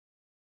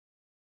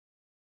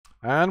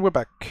And we're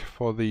back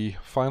for the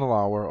final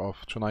hour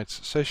of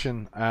tonight's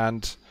session,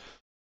 and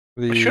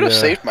I should have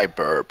saved my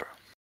burb.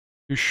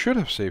 You should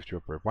have saved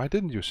your burb. Why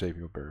didn't you save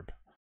your burb?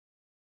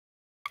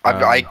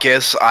 I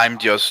guess I'm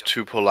just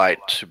too polite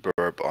to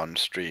burb on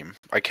stream.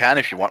 I can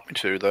if you want me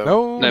to,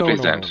 though. No, please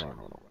don't.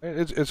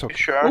 It's okay.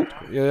 Sure.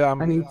 Yeah,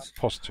 I'm I need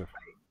positive.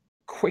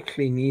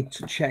 quickly need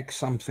to check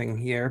something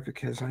here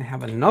because I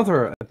have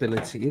another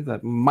ability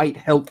that might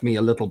help me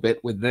a little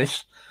bit with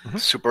this.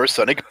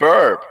 Supersonic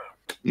burb.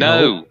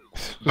 No.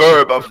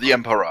 Burb of the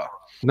Emperor.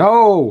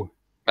 No!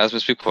 As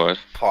must be quiet.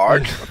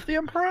 Part of the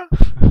Emperor?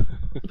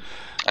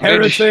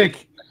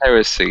 Heretic!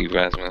 Heresy,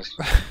 Rasmus.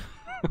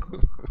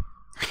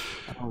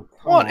 Oh,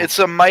 What? It's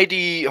a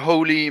mighty,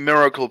 holy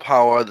miracle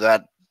power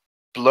that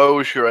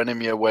blows your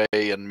enemy away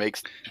and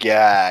makes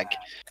gag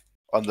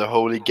on the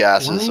holy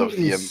gases of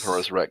the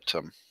Emperor's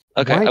rectum.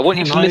 Okay, Why I want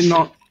you to can I listen.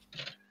 not-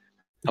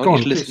 I Go want you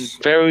on, to listen please.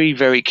 very,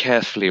 very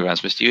carefully,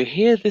 Rasmus. Do you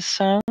hear this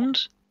sound?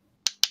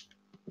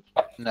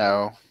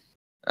 No.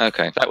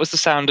 Okay, that was the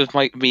sound of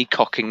me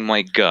cocking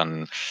my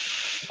gun.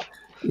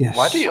 Yes.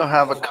 Why do you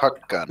have a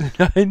cock gun?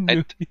 I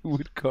knew you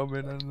would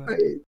comment on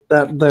that.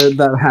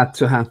 That had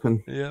to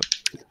happen. Yep.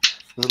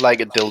 Is it like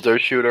a dildo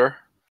shooter?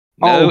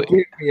 No, Oh,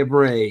 give me a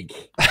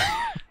break.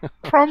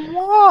 From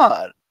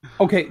what?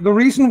 Okay, the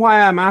reason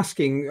why I'm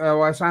asking, I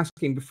was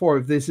asking before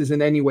if this is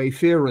in any way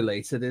fear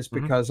related is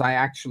because I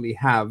actually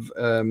have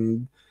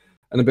an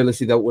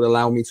ability that would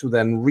allow me to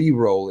then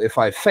re-roll if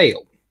I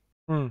fail.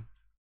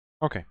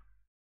 Okay.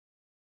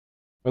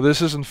 Well,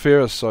 this isn't fear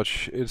as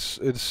such. It's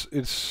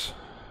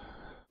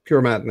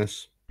Pure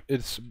madness.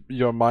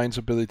 your mind's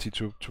ability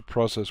to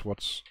process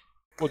what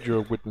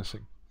you're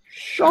witnessing.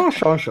 Sure.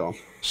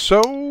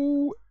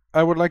 So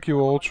I would like you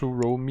all to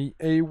roll me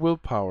a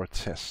willpower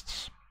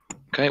test.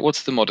 Okay,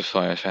 what's the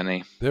modifier, if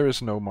any? There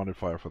is no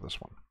modifier for this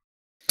one.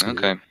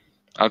 Okay.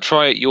 I'll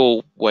try it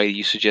your way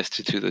you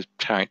suggested to the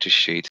character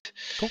sheet.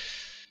 Cool.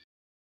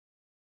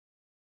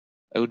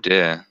 Oh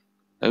dear.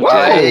 Oh Whoa!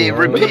 dear.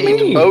 I what do you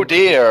repeat, mean? oh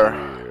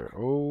dear.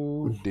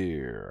 Oh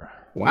dear.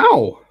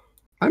 Wow,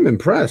 I'm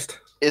impressed.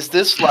 Is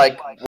this like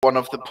one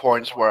of the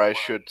points where I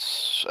should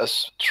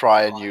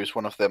try and use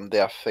one of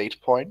their fate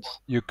points?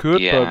 You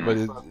could, Yeah. but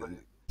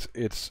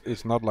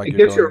it's not like It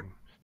you're gives you- going.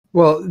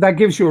 Well, that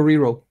gives you a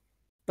reroll.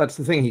 That's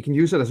the thing. He can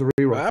use it as a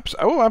reroll.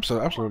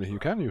 Absolutely. You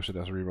can use it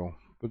as a reroll.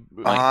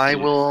 But I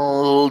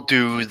will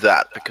do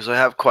that because I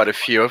have quite a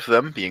few of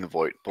them being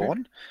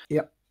Voidborn.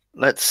 Yep.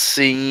 Let's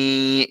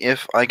see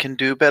if I can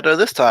do better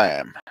this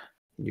time.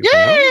 You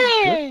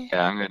can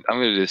Yeah, I'm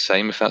gonna do the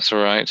same if that's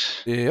alright.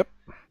 yep.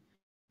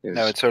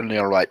 No, it's only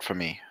alright for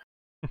me.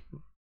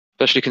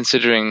 Especially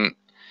considering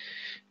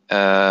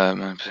I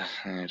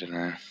don't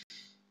know.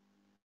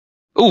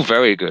 Oh,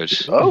 very good.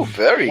 Oh,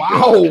 very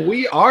Wow, good.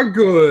 we are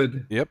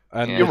good. Yep.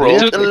 And Yeah. You Medea-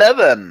 rolled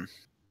 11.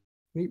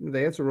 Even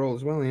there to roll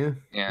as well, yeah.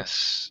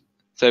 Yes.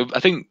 So I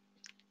think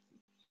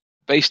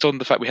based on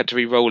the fact we had to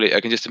re-roll it,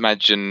 I can just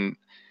imagine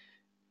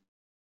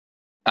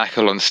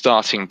Achelon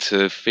starting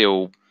to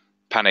feel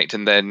panicked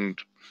and then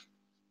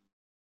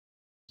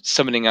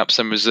summoning up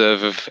some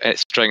reserve of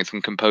strength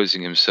and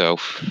composing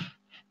himself.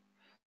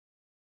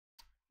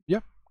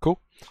 Cool.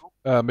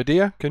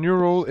 Medea, can you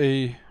roll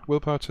a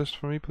willpower test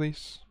for me,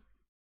 please?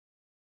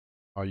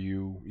 Are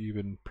you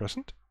even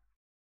present?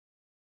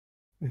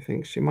 I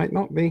think she might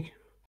not be.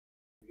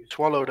 You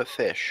swallowed a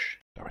fish.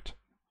 Damn it.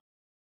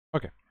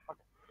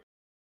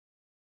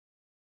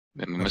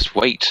 Then we must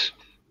wait.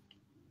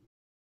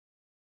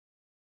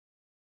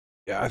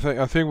 Yeah,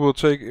 I think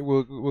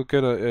we'll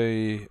get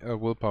a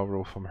willpower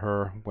roll from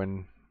her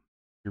when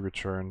she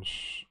returns.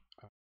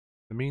 In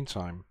the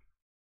meantime,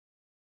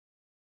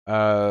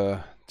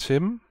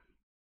 Tim,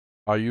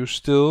 are you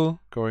still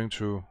going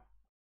to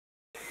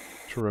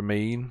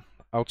remain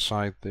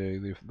outside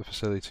the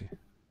facility?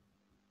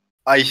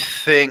 I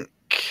think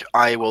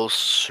I will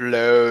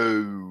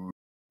slow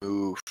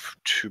move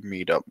to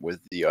meet up with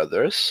the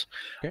others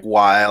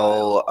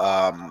while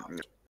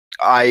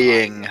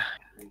eyeing,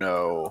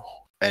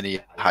 any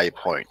high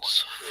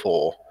points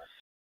for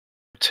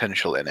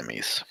potential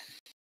enemies.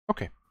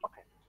 Okay.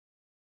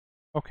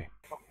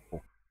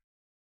 Cool.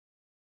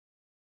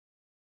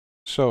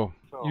 So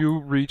you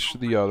reach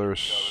the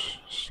others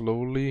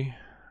slowly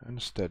and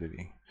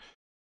steadily.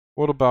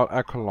 What about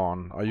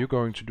Achelon? Are you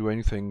going to do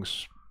anything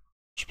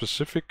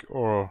specific,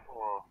 or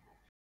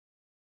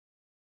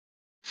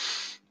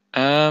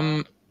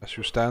as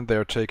you stand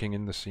there taking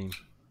in the scene?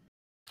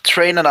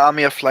 Train an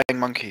army of flying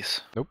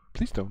monkeys. Nope,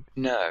 please don't.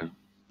 No.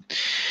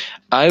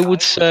 I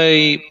would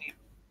say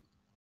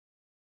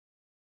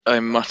I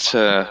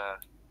mutter.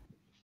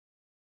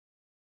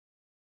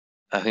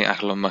 I think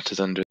Achelon mutters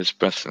under his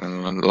breath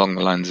along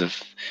the lines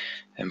of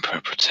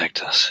 "Emperor,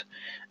 protect us."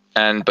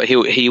 But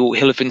he'll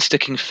have been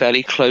sticking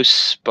fairly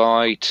close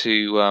by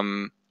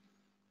to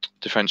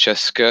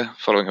Francesca,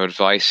 following her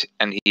advice,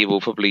 and he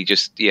will probably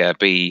just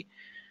be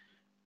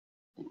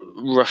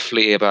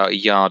roughly about a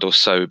yard or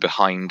so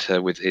behind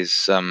her with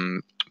his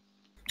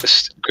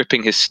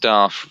gripping his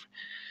staff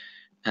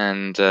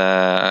and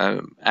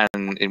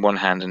in one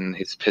hand and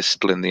his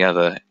pistol in the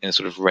other, in a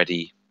sort of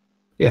ready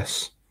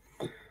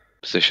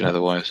position.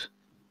 Otherwise,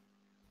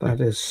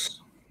 that is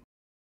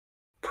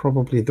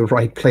probably the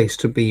right place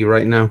to be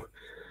right now.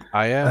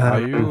 I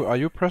am. Are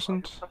you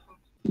present?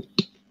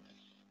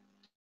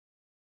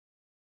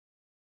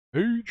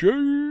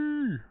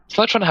 AJ! it's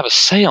like trying to have a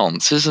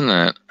séance, isn't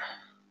it?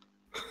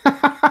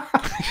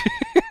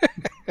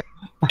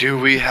 Do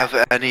we have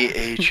any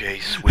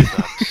AJs with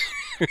us?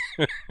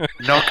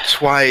 Knock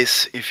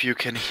twice if you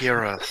can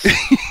hear us.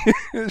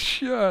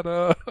 Shut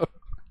up.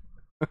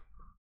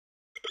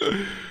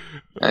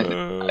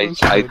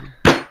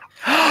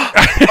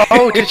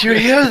 Oh, did you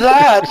hear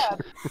that?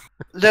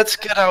 Let's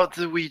get out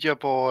the Ouija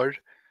board.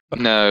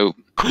 No.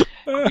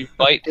 You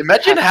might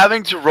Imagine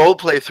having to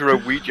roleplay through a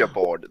Ouija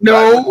board.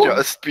 No. That would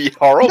just be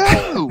horrible.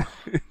 No.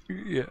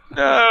 Yeah.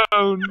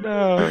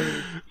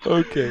 No.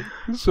 Okay.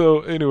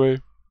 So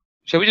anyway.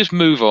 Shall we just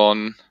move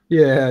on?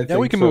 Yeah, I Yeah,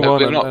 we think can so. move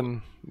on We're not-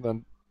 and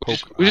then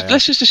poke.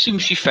 Let's just assume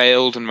she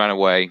failed and ran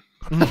away.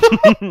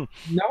 No,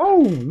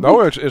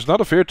 it's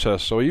not a fear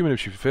test. So even if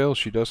she fails,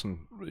 she doesn't.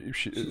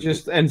 She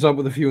just ends up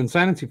with a few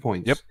insanity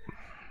points. Yep.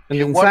 And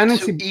You want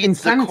to eat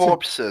the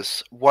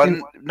corpses.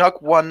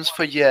 Knock once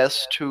for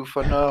yes, two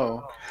for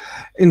no.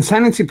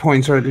 Insanity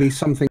points are at least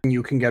something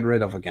you can get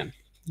rid of again.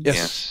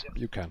 Yes,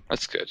 you can.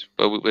 That's good.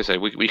 But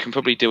we can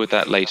probably deal with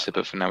that later.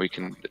 But for now, we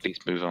can at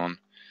least move on.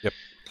 Yep.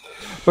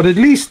 But at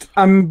least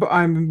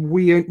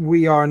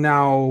we are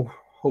now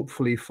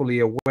hopefully fully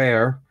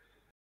aware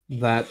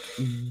that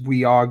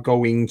we are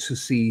going to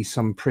see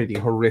some pretty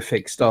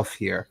horrific stuff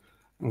here,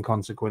 and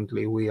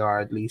consequently, we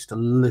are at least a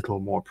little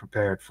more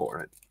prepared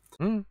for it.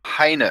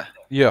 Heine.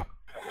 Yeah.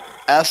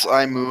 As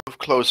I move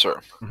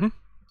closer, Mhm.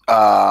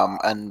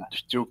 And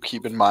do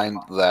keep in mind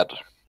that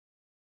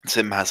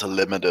Sim has a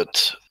limited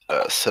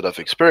set of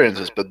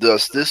experiences, but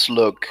does this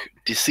look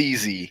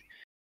diseasey,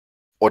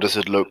 or does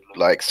it look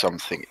like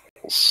something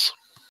else?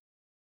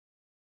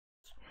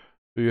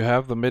 Do you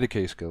have the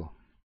Medicaid skill?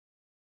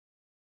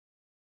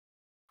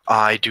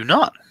 I do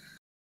not.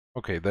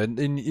 Okay, then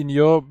in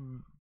your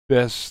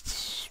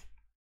best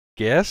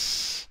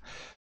guess,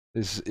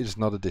 this is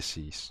not a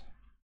disease.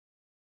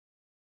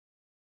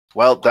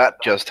 Well,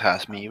 that just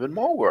has me even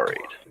more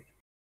worried.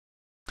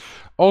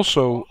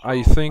 Also,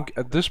 I think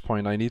at this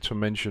point I need to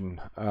mention,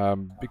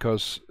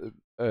 because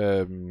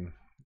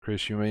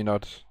Chris, you may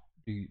not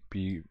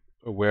be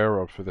aware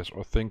of this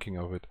or thinking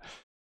of it,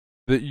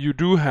 that you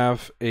do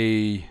have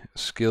a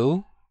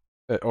skill,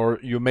 or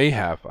you may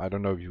have, I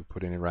don't know if you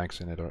put any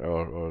ranks in it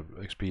or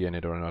XP in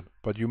it or not,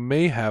 but you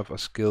may have a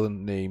skill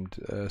named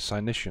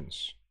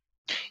Cynicians.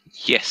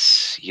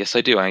 Yes,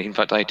 I do. In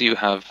fact, I do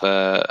have.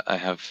 I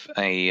have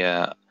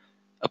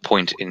a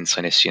point in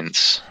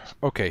Cynicians.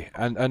 Okay,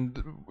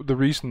 and the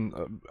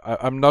reason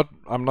I'm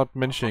not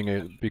mentioning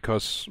it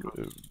because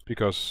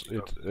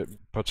it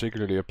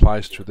particularly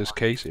applies to this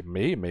case. It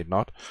may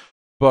not,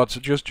 but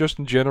just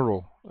in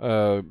general,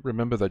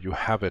 remember that you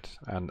have it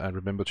and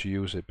remember to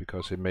use it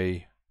because it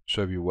may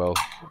serve you well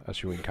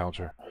as you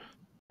encounter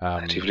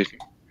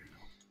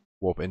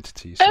warp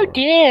entities. Oh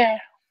dear.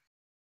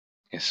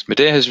 Yes,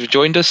 Medea has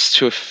rejoined us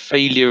to a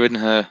failure in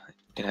her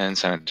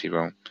insanity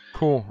roll.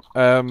 Cool.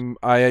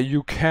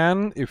 You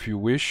can, if you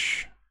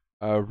wish,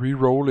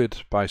 re-roll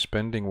it by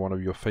spending one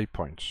of your fate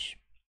points.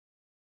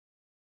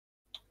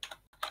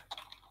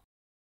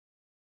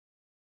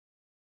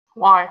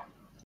 Why?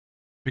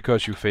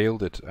 Because you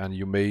failed it, and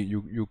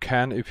you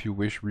can, if you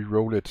wish,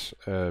 re-roll it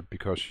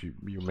because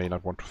you may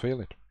not want to fail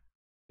it.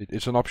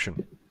 It's an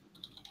option.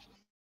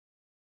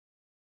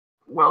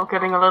 Well,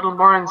 getting a little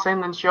more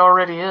insane than she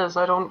already is,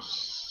 I don't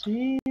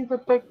see the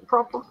big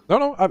problem.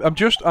 No, I'm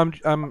just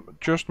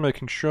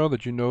making sure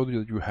that you know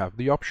that you have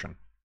the option.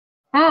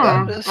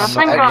 I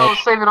think I'll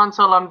save it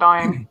until I'm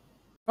dying.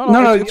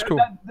 No, it's cool.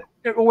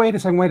 Wait a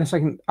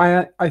second.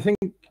 I think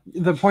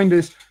the point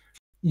is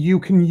you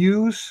can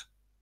use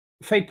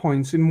fate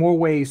points in more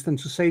ways than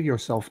to save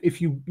yourself.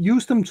 If you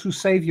use them to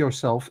save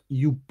yourself,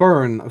 you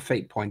burn a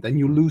fate point and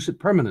you lose it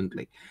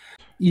permanently.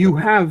 You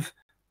have,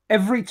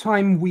 every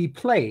time we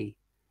play,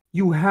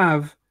 you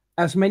have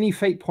as many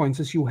fate points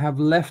as you have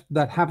left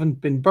that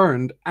haven't been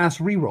burned as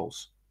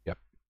rerolls. Yep.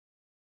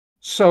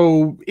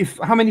 So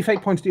how many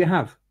fate points do you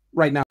have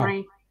right now?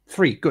 3.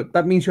 3. Good.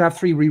 That means you have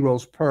 3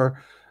 rerolls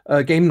per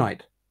game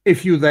night.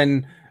 If you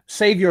then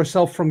save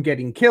yourself from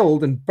getting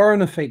killed and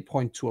burn a fate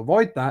point to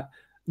avoid that,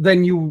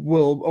 then you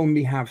will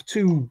only have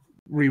 2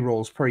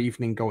 rerolls per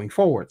evening going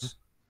forwards.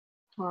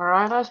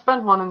 Alright, I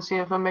spend 1 and see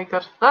if I make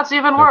that. That's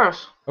even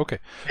worse. Okay.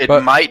 It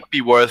might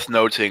be worth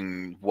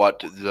noting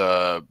what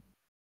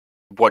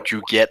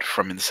you get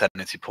from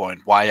insanity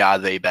point. Why are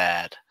they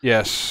bad?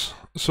 Yes.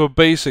 So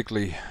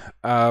basically,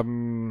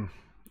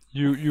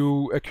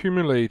 you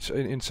accumulate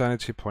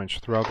insanity points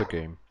throughout the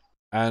game,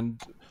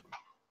 and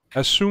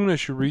as soon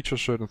as you reach a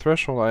certain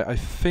threshold, I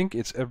think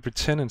it's every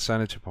 10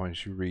 insanity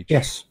points you reach.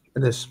 Yes,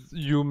 it is.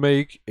 You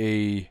make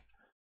a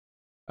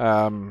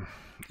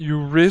you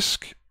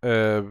risk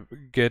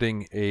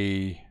getting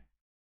a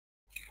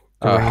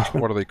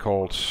Derangement. what are they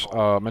called?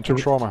 Mental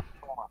trauma.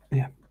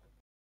 Yeah.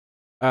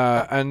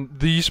 And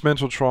these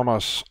mental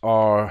traumas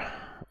are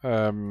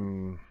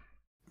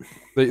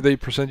they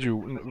present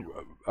you,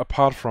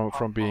 apart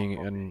from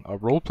being a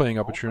role-playing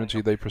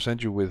opportunity, they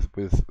present you with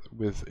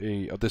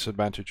a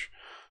disadvantage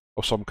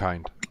of some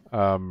kind.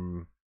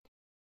 And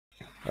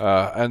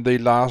they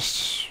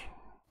last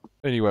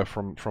anywhere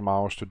from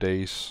hours to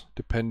days,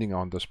 depending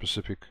on the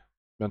specific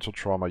mental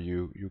trauma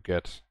you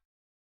get.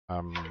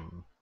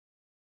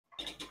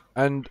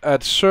 And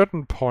at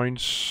certain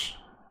points,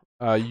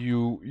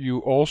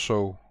 you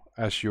also,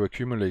 as you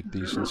accumulate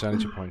these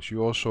insanity points,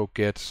 you also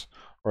get,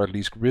 or at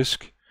least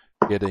risk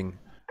getting,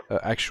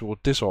 actual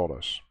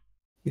disorders,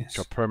 Yes. which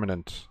are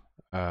permanent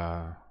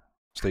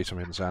states of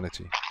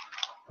insanity.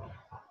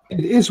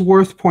 It is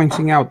worth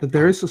pointing out that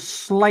there is a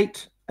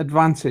slight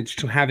advantage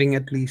to having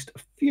at least a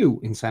few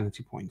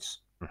insanity points.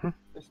 Mm-hmm.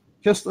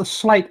 Just a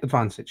slight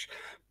advantage.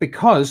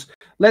 Because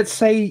let's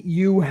say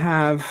you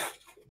have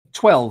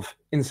 12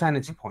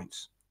 insanity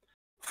points.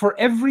 For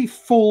every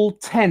full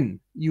 10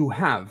 you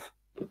have,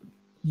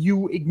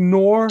 you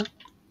ignore,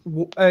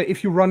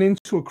 if you run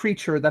into a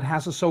creature that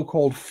has a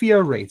so-called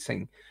fear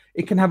rating,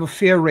 it can have a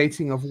fear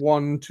rating of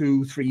 1,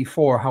 2, 3,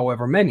 4,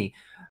 however many.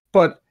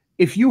 But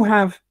if you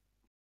have,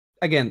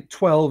 again,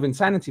 12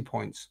 insanity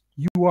points,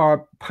 you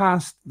are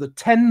past the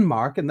 10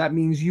 mark, and that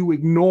means you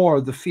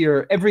ignore the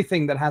fear,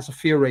 everything that has a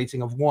fear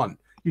rating of 1.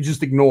 You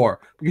just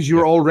ignore, because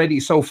you're already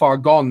so far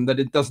gone that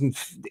it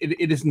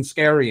isn't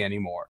scary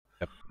anymore.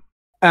 Yep.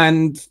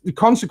 And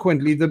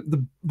consequently,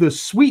 the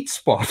sweet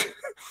spot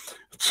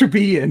to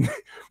be in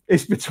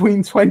is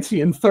between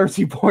 20 and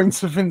 30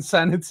 points of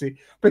insanity,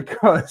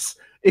 because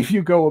if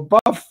you go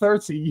above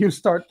 30, you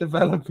start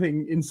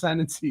developing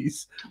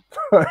insanities.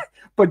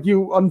 But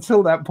you,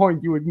 until that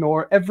point, you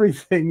ignore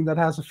everything that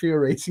has a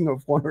fear rating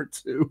of 1 or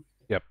 2.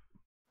 Yep.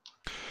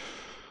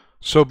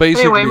 So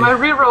basically, Anyway, my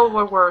reroll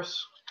were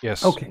worse.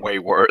 yes. Okay. Way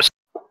worse.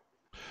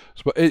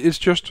 So it's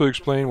just to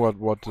explain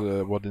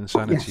what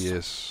insanity Yes.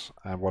 is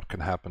and what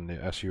can happen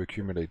as you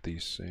accumulate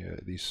these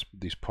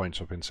points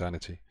of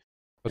insanity.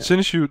 But Yeah.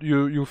 since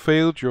you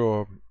failed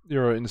your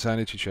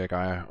insanity check,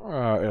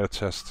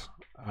 test.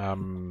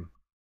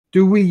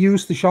 Do we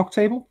use the shock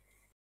table?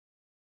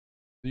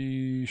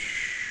 The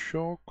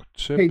shock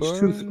Page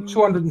table.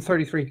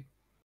 233.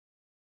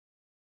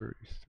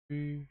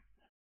 33.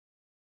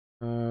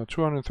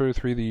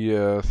 233.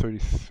 The 30.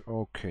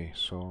 Okay,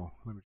 so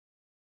let me.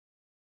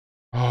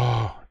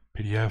 Oh,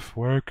 PDF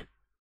work.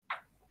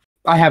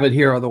 I have it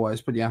here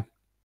otherwise, but yeah.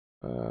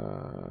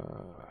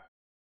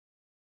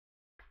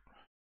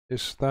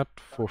 Is that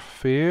for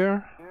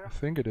fear? I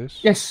think it is.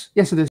 Yes,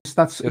 it is.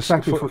 That's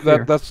exactly for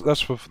fear.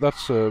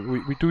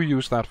 We do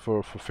use that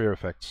for fear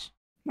effects.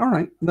 All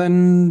right,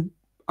 then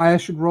I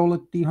should roll a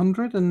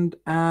d100 and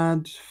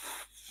add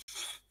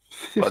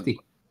 50.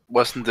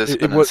 Wasn't this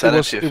an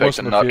insanity effect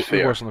and not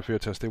fear? It wasn't a fear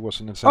test. It was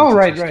an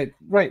insanity test.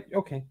 Right.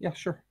 Okay, yeah,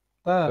 sure.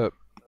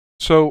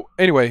 So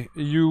anyway,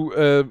 you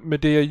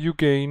Medea, you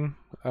gain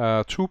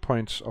 2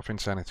 points of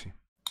insanity.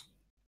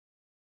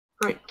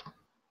 Great.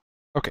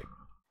 Okay,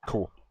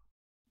 cool.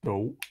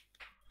 No.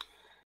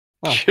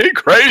 She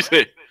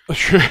crazy.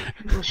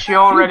 She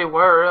already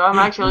were. I'm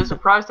actually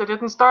surprised I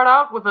didn't start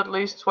out with at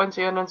least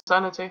 20 in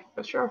insanity,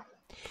 but sure.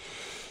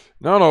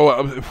 No.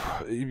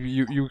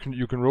 You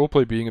can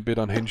roleplay being a bit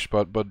unhinged,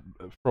 but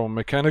from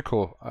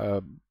mechanical.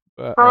 From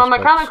a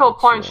mechanical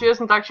point, she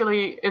isn't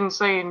actually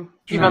insane,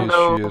 even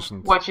though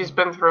what she's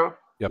been through.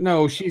 Yep.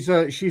 No, she's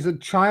a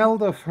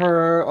child of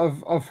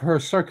her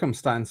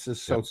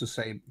circumstances, so to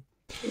say.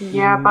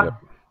 Yeah, but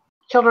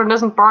children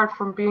isn't barred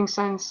from being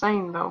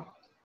insane, though.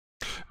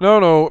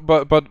 No,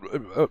 but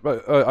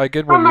I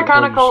get what from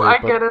mechanical,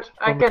 what you say, I get it.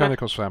 From a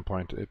mechanical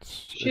standpoint,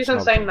 she's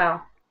insane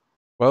now.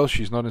 Well,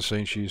 she's not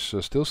insane. She's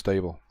still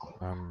stable.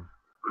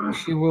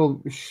 She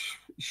will.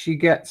 She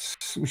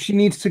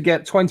needs to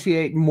get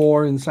 28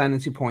 more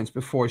insanity points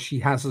before she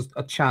has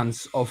a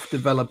chance of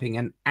developing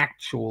an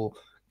actual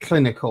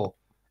clinical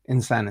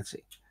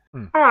insanity.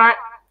 All right.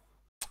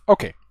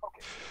 Okay.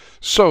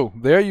 So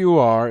there you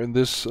are in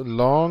this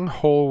long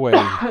hallway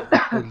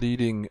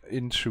leading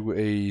into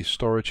a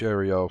storage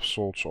area of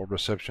sorts, or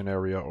reception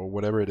area, or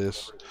whatever it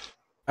is.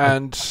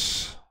 And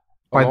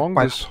along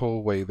this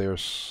hallway,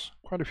 there's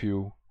quite a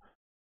few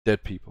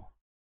dead people.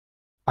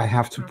 I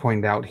have to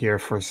point out here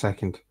for a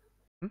second.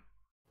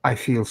 I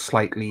feel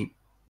slightly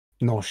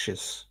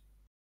nauseous.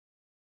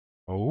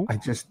 Oh?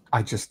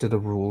 I just did a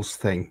rules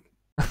thing.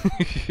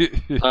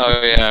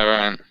 Oh yeah,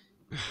 right.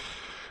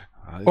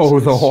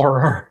 The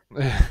horror.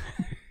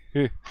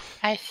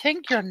 I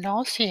think you're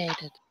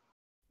nauseated.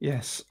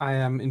 Yes, I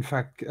am in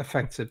fact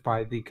affected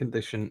by the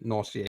condition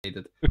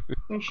nauseated.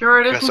 You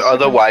sure it isn't? Because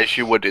otherwise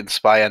you would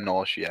inspire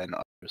nausea in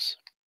others.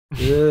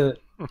 Yeah.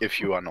 If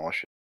you are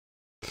nauseous.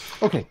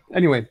 Okay,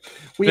 anyway,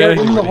 we are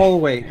in the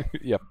hallway.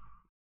 Yep.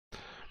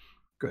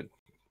 Good.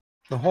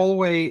 The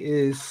hallway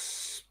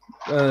is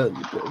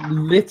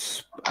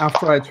lit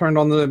after I turned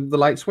on the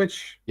light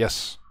switch?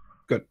 Yes.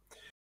 Good.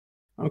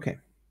 Okay.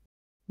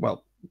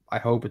 Well, I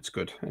hope it's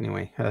good.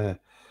 Anyway,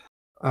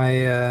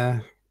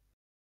 I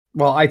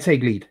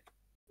take lead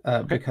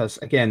because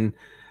again,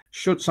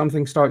 should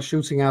something start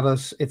shooting at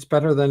us, it's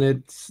better than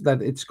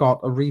it's got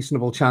a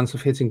reasonable chance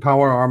of hitting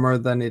power armor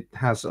than it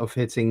has of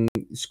hitting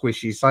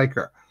squishy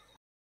psyker.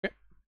 Okay.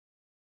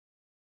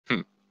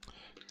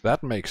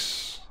 That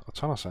makes a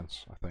ton of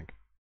sense, I think.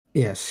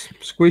 Yes,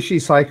 squishy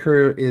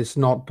psyker is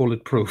not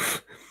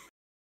bulletproof.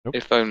 Nope.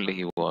 If only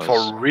he was.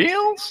 For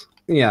reals?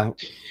 Yeah.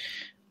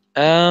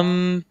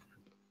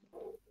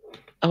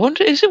 I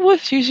wonder, is it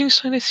worth using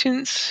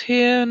Sinitians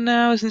here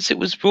now, since it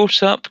was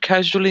brought up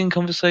casually in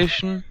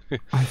conversation?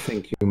 I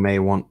think you may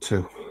want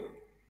to.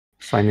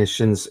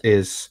 Sinitians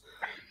is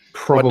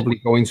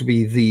probably going to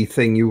be the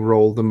thing you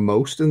roll the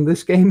most in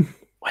this game.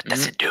 What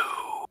does it do?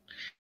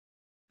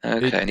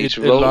 Okay, It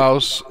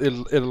allows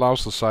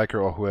the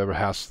psyker or whoever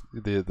has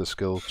the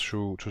skill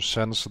to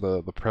sense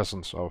the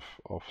presence of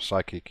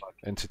psychic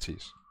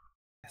entities.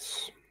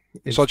 Yes.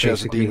 Such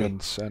as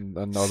demons and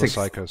other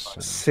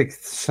psychers.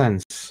 Sixth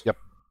sense. Yep.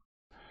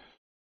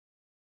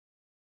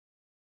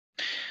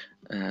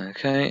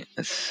 Okay,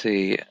 let's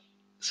see.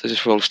 So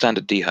just roll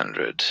standard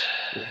D100.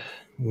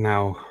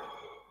 Now,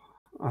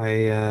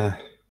 I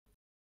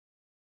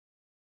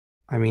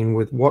mean,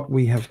 with what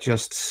we have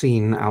just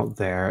seen out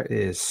there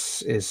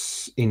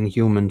is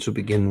inhuman to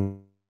begin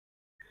with.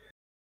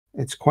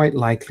 It's quite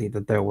likely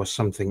that there was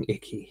something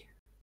icky.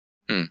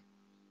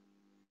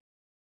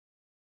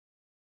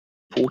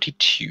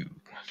 42.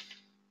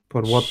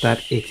 But what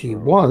that icky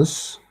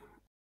was...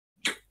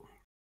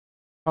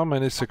 How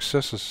many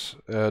successes,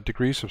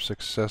 degrees of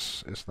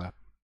success is that?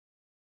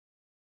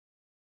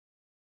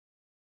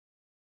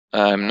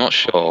 I'm not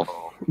sure.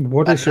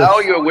 What And is now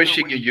your... you're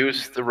wishing you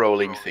used the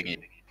rolling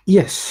thingy.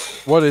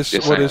 Yes. What is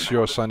Yes,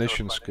 your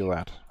Sinitian skill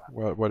at?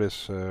 What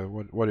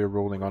are you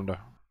rolling under?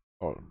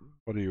 Or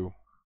what are you?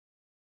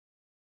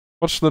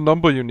 What's the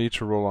number you need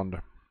to roll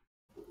under?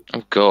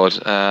 Oh god.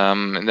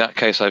 In that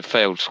case, I've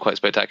failed quite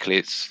spectacularly.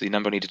 It's the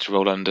number I needed to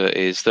roll under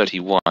is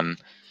 31.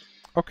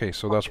 Okay,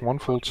 so that's one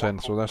full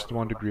 10. So that's the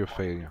 1 degree of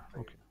failure.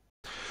 Okay.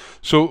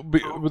 So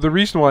the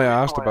reason why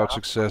I asked about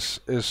success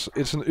is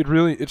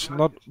it's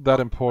not that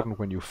important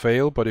when you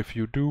fail, but if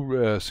you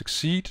do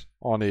succeed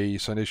on a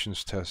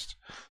Sinitian's test,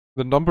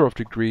 the number of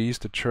degrees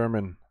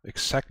determine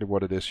exactly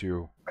what it is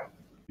you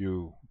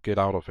get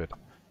out of it.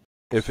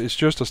 If it's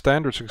just a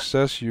standard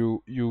success,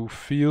 you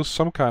feel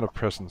some kind of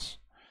presence.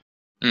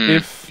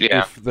 If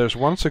there's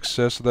one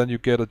success, then you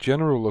get a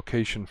general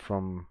location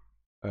from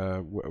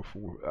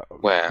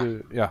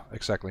where? Yeah,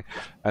 exactly.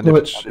 And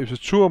if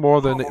it's 2 or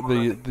more, then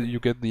you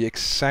get the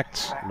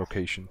exact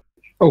location.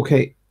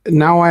 Okay,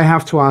 now I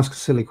have to ask a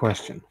silly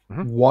question.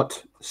 Mm-hmm.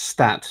 What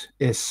stat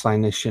is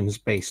Sinitians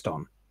based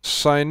on?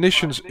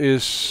 Sinitians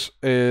is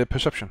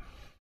perception.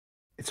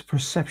 It's a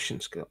perception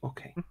skill.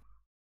 Okay.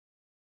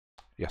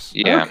 Yes.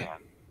 Yeah. Okay.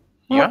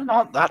 You're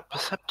not that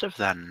perceptive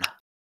then.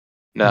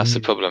 No, that's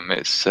the problem.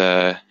 It's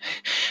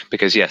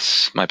because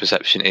yes, my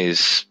perception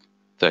is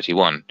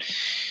 31.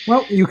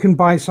 Well, you can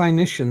buy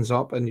Sinitians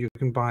up, and you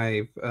can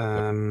buy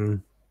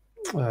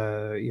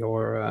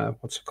your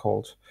what's it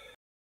called?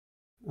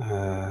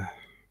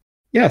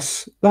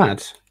 Yes,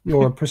 that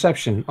your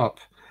perception up.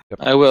 Yep.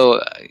 I will,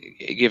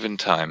 given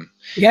time.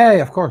 Yeah,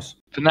 of course.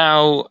 For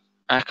now,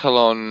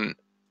 Accolon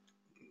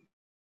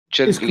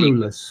It's gently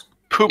clueless.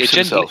 Poops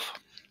himself.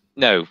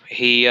 No,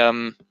 he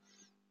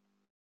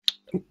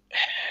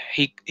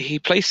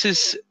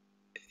places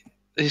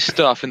his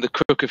staff in the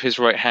crook of his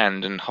right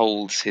hand and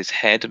holds his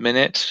head a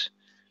minute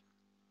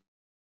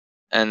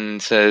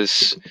and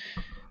says,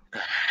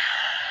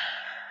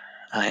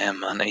 I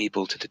am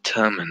unable to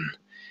determine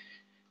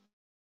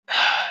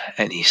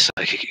any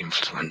psychic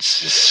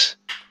influences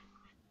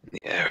in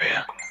the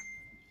area.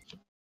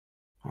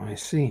 I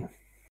see.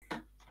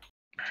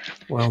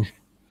 Well,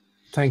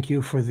 thank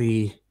you for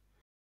the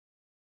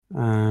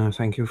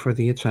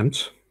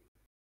attempt.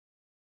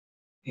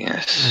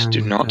 Yes,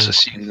 do not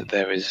assume that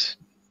there is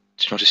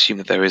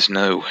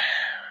no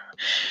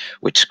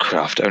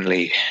witchcraft.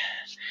 Only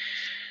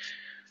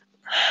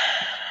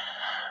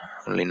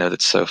know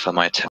that so far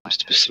my attempts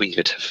to perceive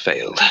it have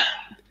failed.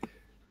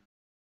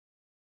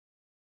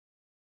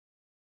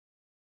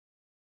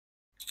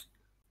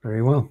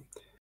 Very well.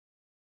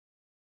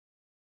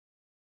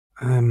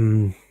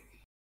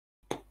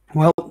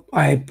 Well,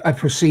 I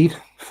proceed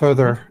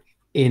further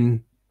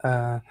in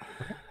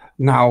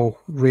now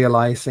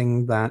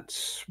realizing that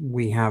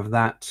we have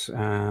that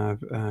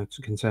to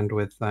contend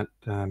with, that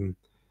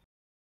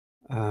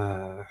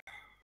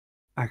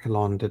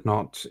Accolon did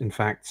not in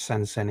fact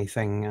sense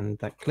anything, and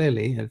that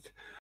clearly it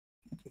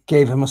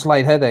gave him a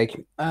slight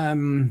headache.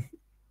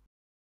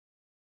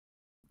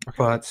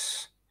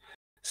 But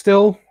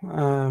still,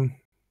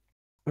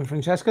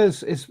 Francesca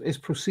is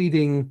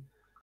proceeding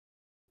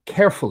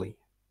carefully.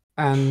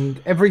 And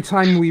every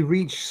time we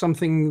reach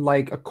something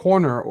like a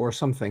corner or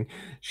something,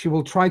 she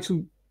will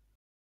she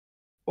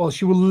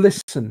will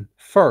listen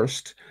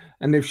first.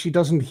 And if she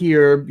doesn't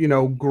hear,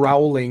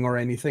 growling or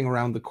anything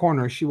around the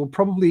corner, she will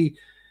probably,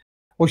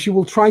 or she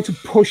will try to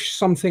push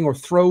something or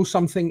throw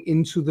something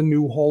into the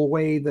new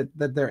hallway that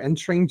they're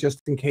entering,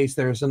 just in case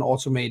there's an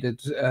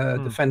automated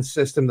defense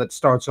system that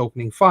starts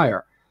opening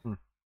fire.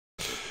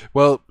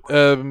 Well,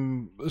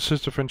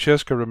 Sister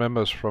Francesca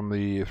remembers from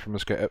the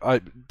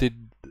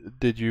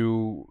did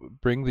you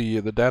bring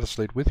the data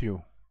slate with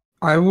you?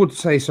 I would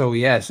say so.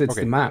 Yes, it's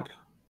Okay. the map.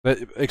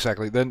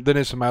 Exactly. Then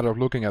it's a matter of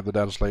looking at the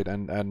data slate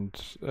and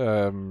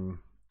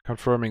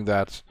confirming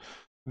that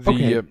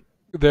the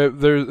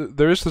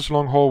there is this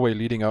long hallway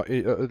leading out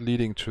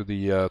leading to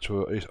the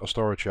to a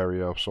storage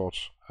area of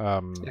sorts.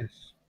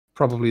 Yes,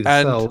 probably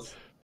the cells.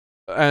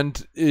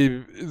 And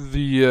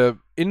the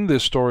in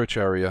this storage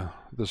area,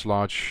 this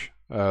large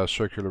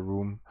circular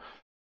room,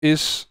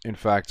 is in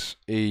fact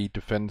a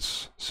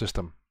defense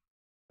system,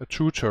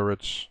 2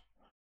 turrets,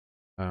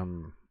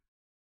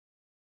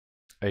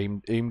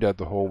 aimed at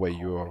the hallway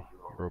you're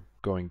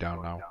going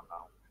down now.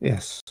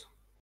 Yes.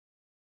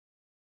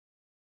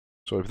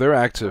 So if they're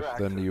active,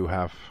 then you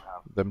have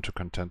them to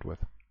contend with.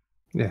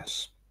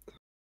 Yes.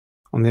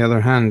 On the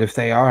other hand, if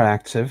they are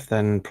active,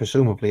 then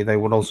presumably they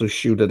would also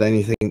shoot at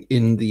anything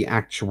in the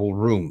actual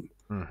room.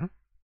 Mm-hmm.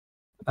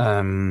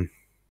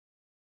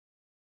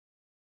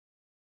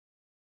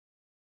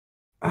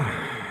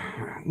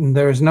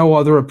 There is no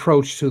other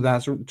approach to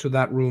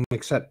that room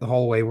except the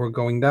hallway we're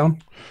going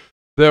down.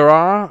 There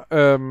are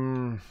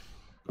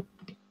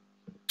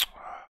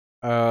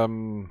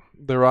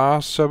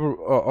several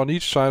on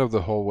each side of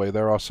the hallway.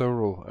 There are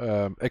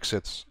several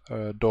exits,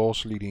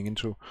 doors leading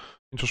into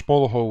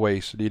smaller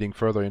hallways leading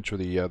further into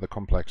the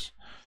complex.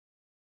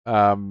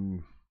 So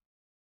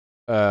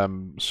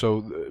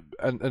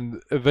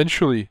and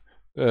eventually,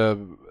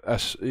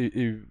 as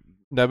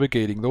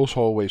navigating those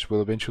hallways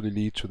will eventually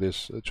lead to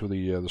this to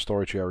the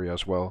storage area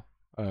as well.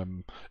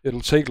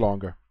 It'll take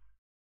longer.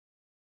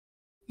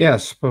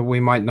 Yes, but we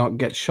might not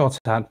get shot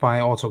at by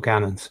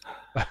autocannons.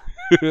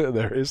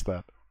 There is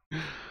that.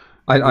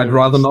 I'd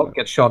rather not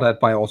get shot at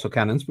by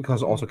autocannons,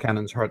 because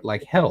autocannons hurt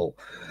like hell.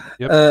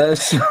 Yep.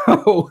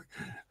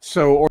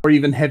 So or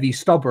even heavy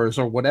stubbers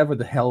or whatever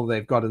the hell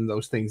they've got in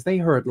those things, they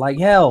hurt like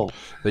hell.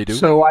 They do.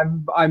 So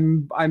I'm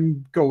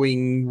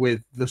going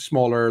with the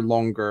smaller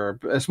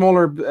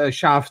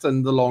shaft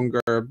and the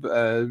longer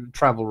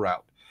travel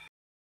route.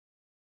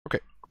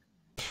 Okay.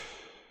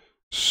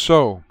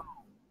 So,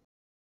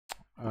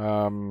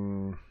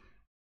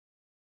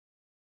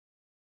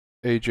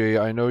 AJ,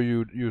 I know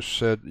you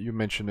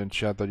mentioned in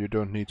chat that you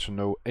don't need to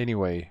know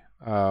anyway,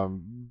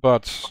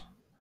 but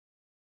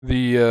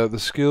the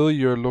skill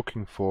you're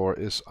looking for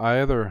is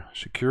either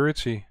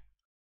security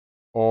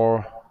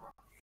or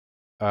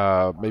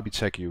maybe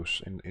tech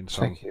use in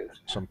some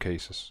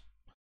cases.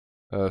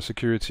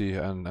 Security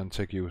and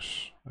tech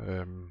use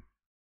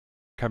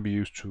can be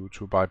used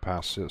to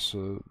bypass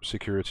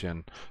security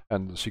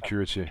and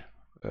security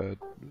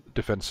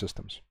defense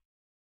systems.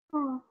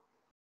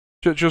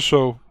 Just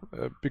so,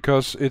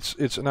 because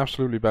it's an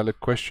absolutely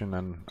valid question,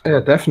 and yeah,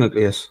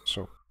 definitely is.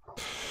 So,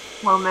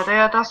 well,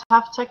 Medea does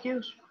have tech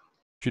use.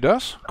 She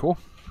does? Cool.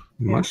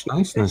 Much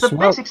niceness. It's a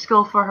basic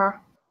skill for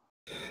her.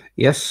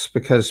 Yes,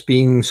 because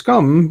being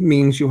scum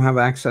means you have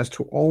access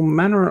to all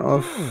manner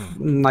of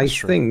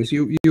nice things.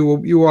 You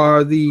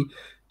are the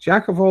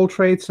jack of all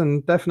trades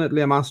and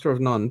definitely a master of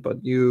none,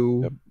 but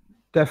you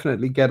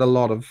definitely get a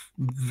lot of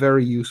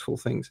very useful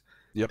things.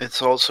 Yep.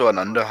 It's also an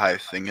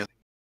underhive thing.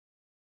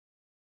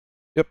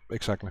 Yep,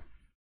 exactly.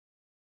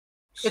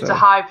 It's a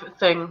hive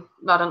thing,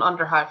 not an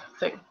underhive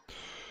thing.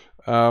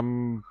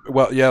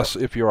 Well, yes,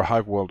 if you're a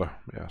hive welder,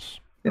 yes.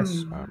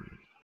 Yes.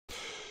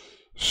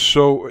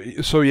 So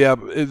yeah,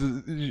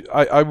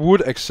 I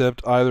would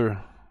accept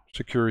either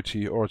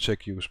security or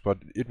tech use, but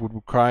it would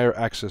require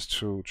access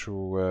to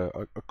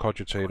a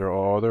cogitator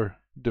or other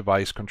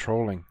device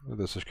controlling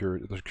the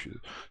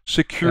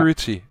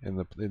security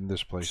in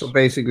this place. So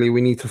basically,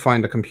 we need to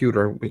find a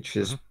computer, which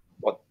is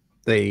what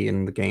they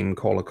in the game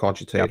call a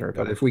cogitator.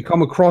 But if we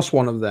come across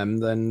one of them,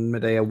 then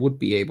Medea would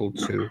be able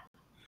to.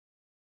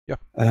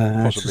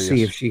 To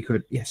see if she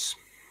could. Yes.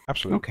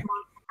 Absolutely. Okay.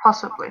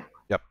 Possibly.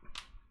 Yep.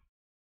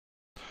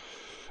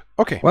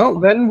 Okay. Well,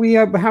 then we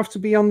have to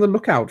be on the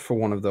lookout for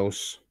one of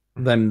those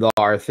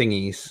them-thar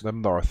thingies.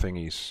 Them-thar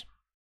thingies.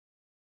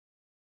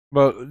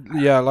 But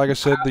yeah, like I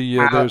said,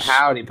 there's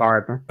howdy,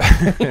 partner.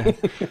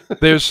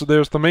 there's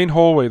the main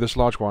hallway, this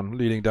large one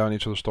leading down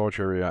into the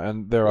storage area,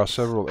 and there are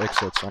several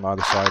exits on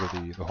either side of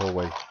the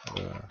hallway.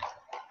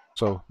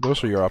 So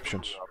those are your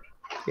options.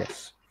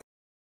 Yes.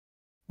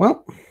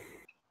 Well.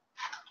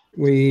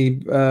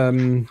 We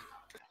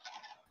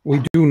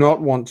do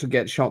not want to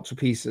get shot to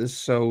pieces,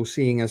 so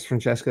seeing as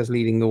Francesca's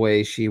leading the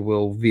way, she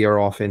will veer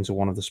off into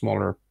one of the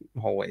smaller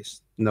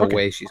hallways. No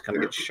way she's going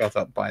to get shot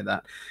up by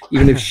that.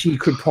 Even if she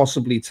could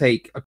possibly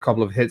take a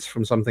couple of hits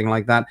from something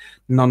like that,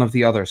 none of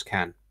the others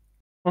can.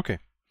 Okay.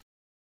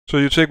 So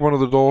you take one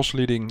of the doors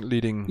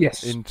leading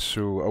yes.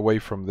 into away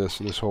from this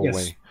hallway.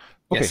 Yes.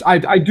 Okay. Yes,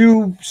 I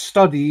do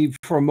study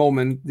for a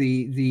moment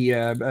the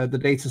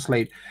data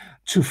slate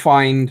to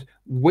find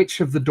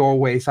which of the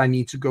doorways I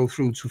need to go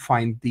through to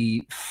find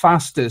the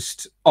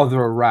fastest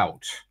other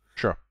route.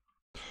 Sure.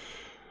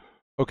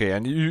 Okay,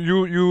 and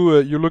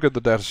you look at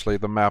the data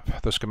slate, the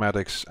map, the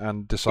schematics,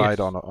 and decide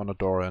Yes. on a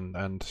door,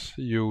 and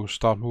you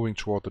start moving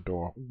toward the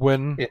door.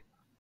 When Yeah.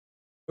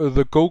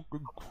 the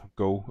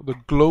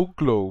glow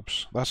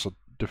globes, that's a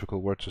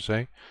difficult word to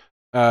say.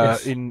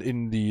 Yes.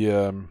 In the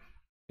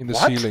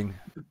What? ceiling,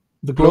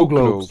 The glow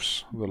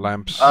globes. the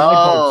lamps. Oh,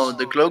 bulbs.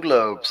 the glow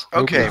globes.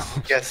 Glow Okay,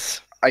 globes.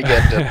 yes, I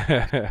get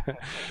that.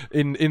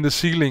 in the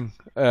ceiling,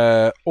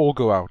 all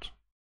go out,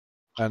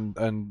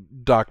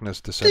 and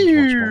darkness descends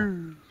once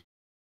more.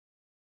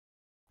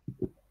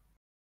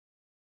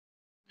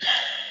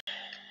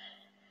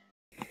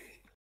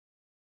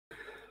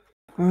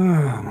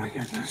 Oh my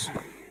goodness.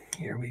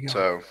 Here we go.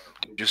 So,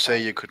 did you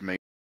say you could make?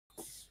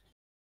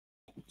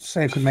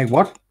 Say I could make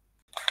what?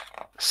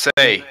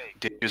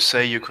 Did you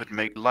say you could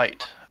make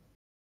light?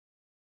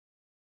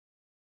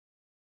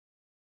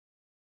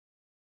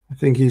 I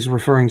think he's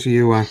referring to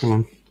you,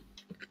 Aquilon.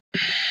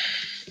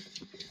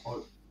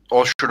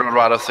 Or should I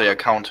rather say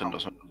accountant or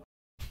something?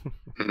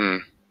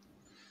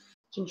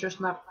 Ginger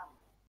snap.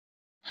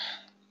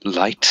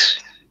 Light?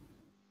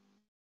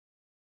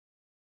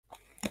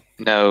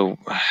 No,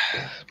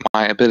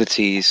 my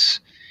abilities.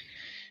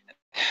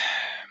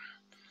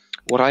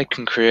 What I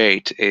can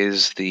create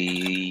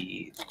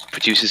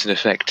produces an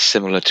effect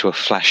similar to a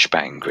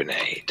flashbang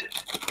grenade.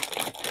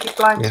 He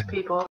blinds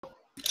people.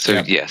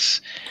 So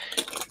yes,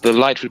 the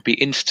light would be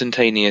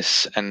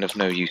instantaneous and of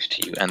no use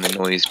to you, and the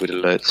noise would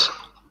alert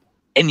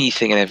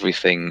anything and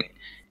everything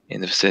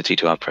in the vicinity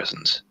to our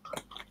presence.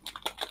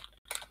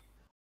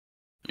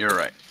 You're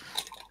right.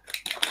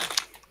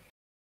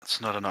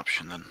 That's not an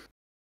option then.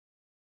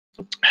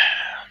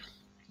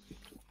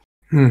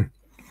 Hmm.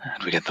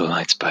 And we get the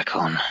lights back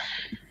on.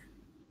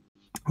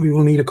 We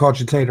will need a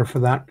cogitator for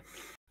that.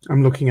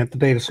 I'm looking at the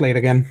data slate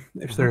again,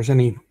 if there's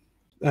any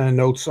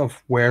notes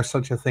of where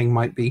such a thing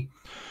might be.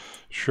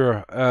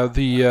 Sure.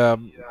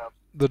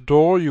 The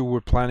door you were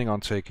planning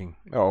on taking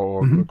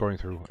or going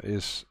through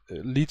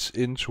leads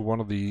into one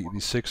of the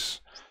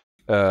 6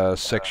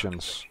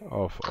 sections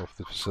of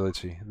the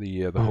facility,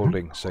 the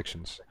holding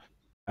sections,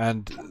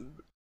 and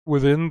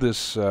within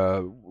this,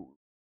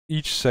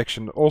 each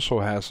section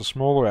also has a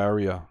smaller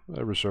area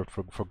reserved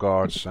for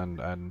guards and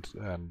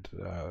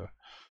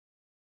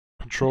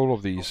control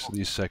of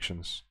these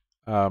sections.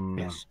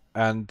 Yes.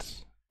 And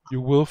you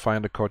will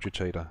find a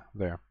cogitator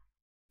there.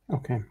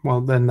 Okay,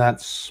 well then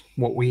that's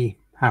what we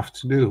have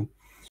to do.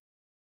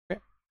 Okay.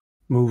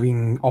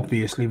 Moving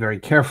obviously very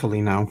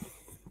carefully now.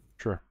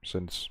 Sure,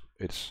 since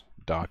it's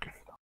dark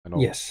and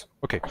all. Yes.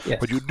 Okay, Yes.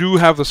 but you do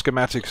have the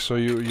schematics, so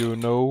you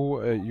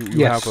know you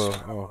Yes. have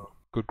a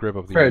good grip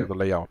of the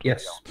layout.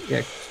 Yes. Yeah,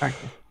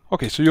 exactly.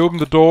 Okay, so you open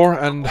the door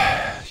and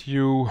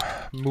you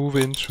move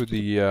into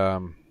the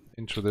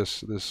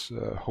this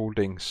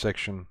holding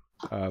section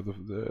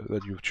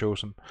that you've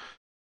chosen,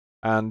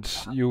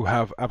 and you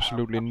have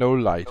absolutely no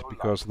light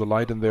because the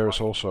light in there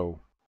is also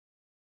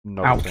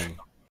nothing.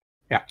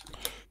 Yeah.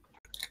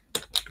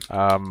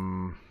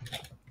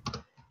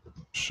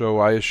 So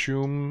I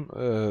assume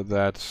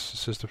that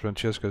Sister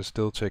Francesca is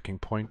still taking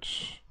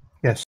points.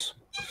 Yes.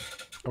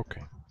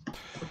 Okay.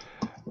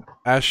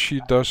 As she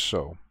does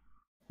so,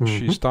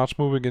 she starts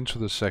moving into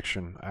the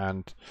section,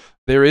 and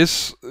there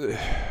is.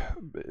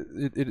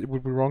 It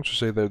would be wrong to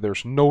say that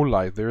there's no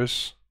light. There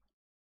is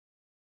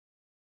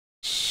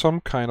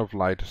some kind of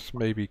light,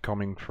 maybe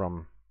coming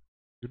from.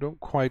 You don't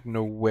quite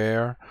know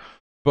where,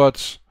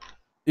 but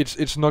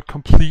it's not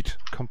complete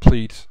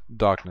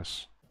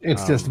darkness.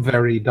 It's just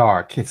very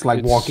dark. It's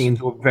like walking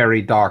into a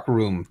very dark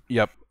room.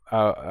 Yep.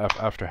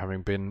 After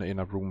having been in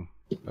a room,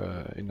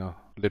 in a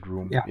lit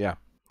room. Yeah.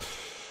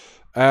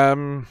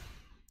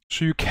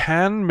 So you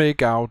can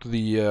make out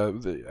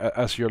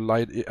as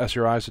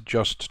your eyes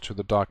adjust to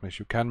the darkness,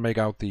 you can make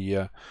out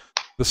the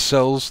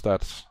cells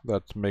that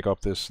make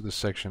up this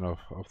section of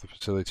the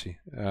facility.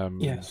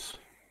 Yes.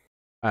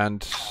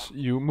 And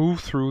you move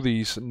through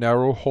these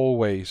narrow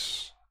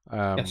hallways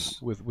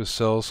with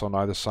cells on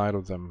either side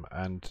of them,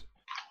 and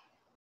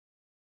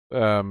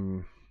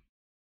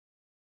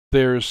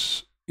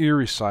there's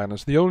eerie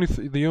silence. The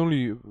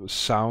only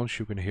sounds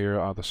you can hear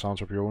are the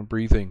sounds of your own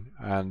breathing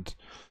and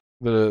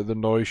the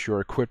noise your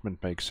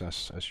equipment makes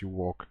as you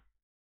walk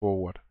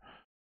forward.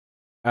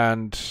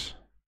 And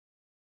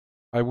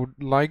I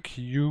would like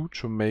you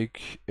to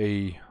make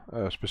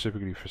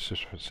specifically for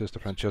Sister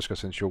Francesca,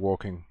 since you're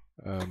walking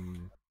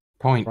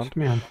point,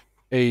 man.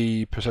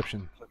 A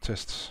perception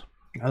test.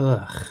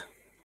 Ugh.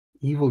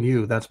 Evil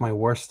you, that's my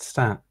worst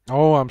stat.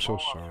 Oh, I'm so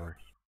sorry.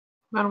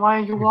 Then why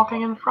are you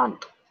walking in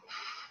front?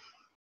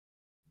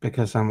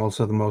 Because I'm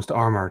also the most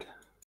armored.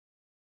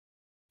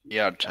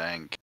 Yeah,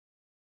 tank.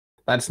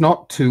 That's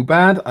not too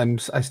bad.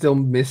 I still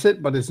miss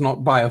it, but it's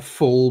not by a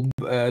full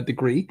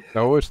degree.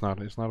 No, it's not.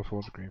 It's not a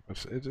full degree,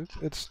 but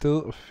it's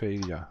still a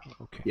failure.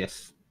 Okay.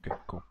 Yes. Okay.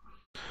 Cool.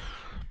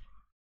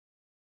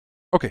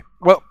 Okay.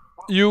 Well,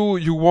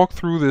 you walk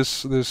through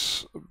this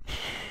as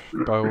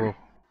far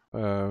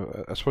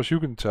as you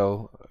can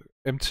tell,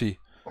 empty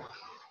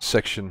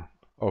section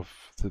of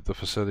the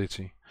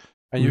facility,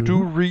 and you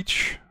do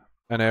reach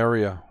an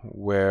area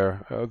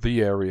where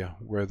the area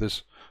where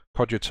this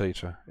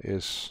cogitator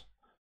is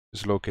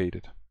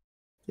located.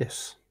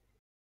 Yes.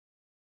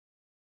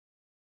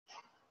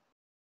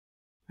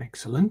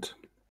 Excellent.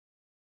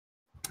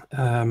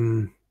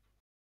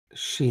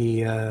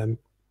 She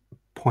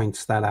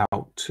points that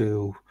out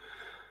to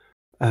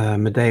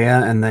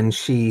Medea, and then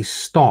she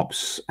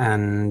stops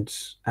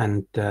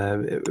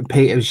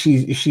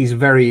she's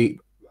very,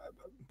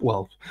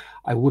 well,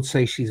 I would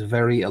say she's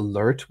very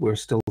alert. We're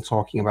still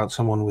talking about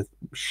someone with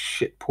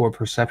poor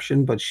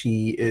perception, but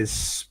she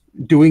is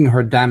doing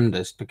her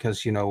damnedest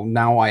because, you know,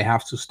 now I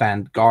have to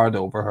stand guard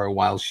over her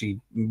while she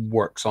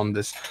works on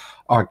this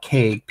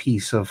archaic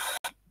piece of,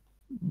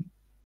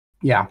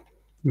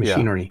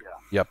 machinery.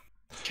 Yep.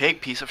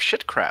 Archaic piece of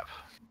shit crap.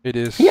 It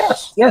is.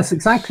 Yes,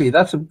 exactly.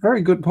 That's a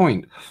very good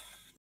point.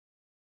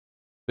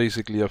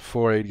 Basically a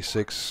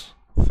 486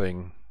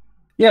 thing.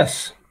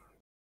 Yes.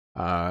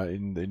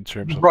 In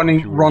terms of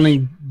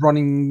running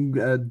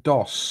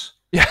DOS.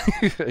 Yeah,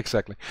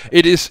 exactly.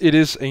 It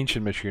is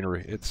ancient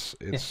machinery. It's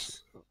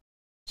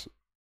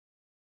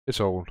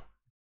old,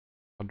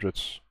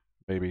 hundreds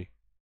maybe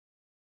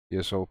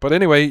years old. But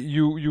anyway,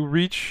 you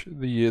reach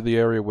the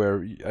area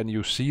and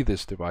you see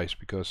this device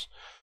because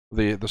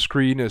the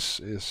screen is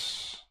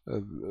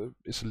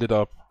lit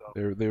up.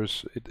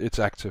 It's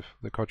active.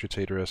 The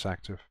cogitator is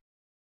active,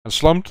 and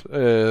slumped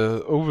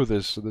over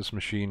this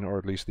machine, or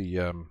at least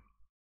the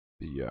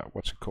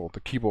what's it called, the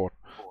keyboard,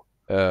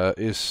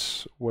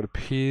 is what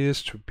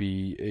appears to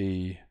be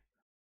a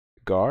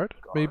guard,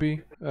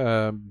 maybe.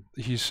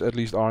 He's at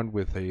least armed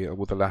with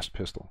a last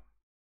pistol,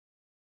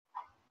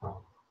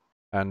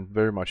 and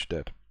very much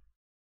dead.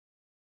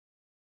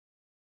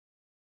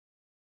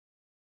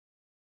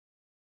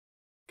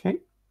 Okay.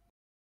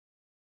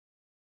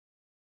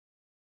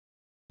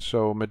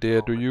 So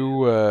Medea, do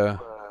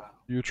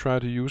you try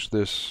to use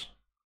this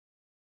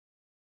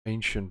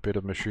ancient bit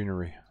of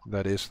machinery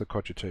that is the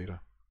cogitator?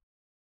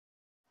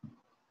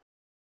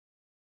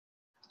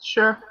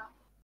 Sure.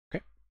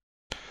 Okay.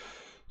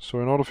 So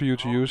in order for you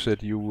to use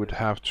it, you would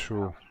have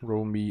to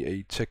roll me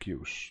a tech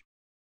use.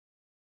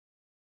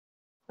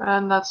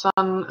 And that's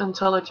on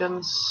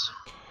intelligence.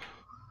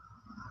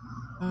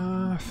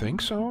 I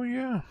think so,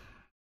 yeah.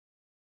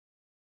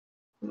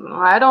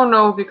 I don't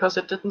know because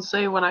it didn't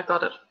say when I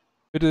got it.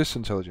 It is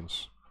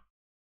intelligence.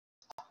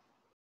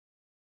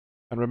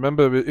 And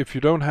remember, if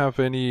you don't have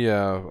any,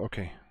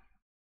 okay.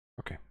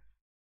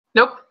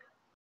 Nope.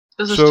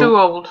 This is too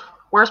old.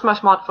 Where's my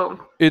smartphone?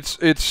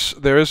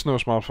 There is no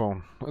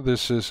smartphone.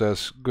 This is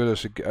as good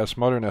as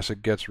modern as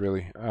it gets,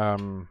 really.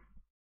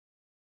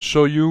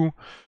 So you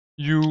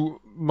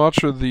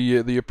mutter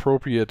the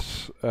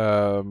appropriate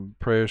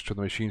prayers to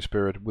the machine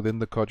spirit within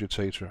the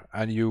cogitator,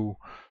 and you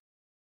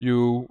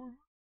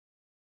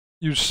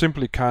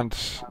simply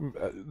can't.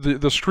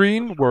 The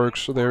screen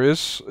works.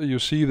 You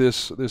see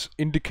this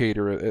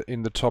indicator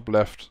in the top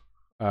left.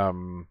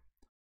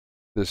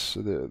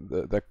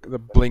 That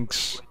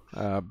blinks,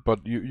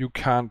 but you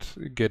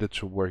can't get it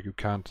to work. You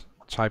can't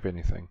type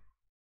anything.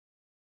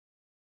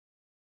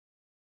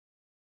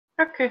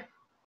 Okay.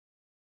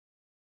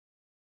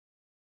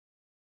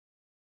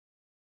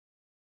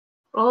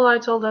 Well, I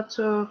told that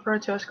to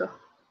HERETICUS.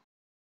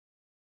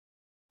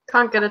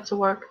 Can't get it to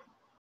work.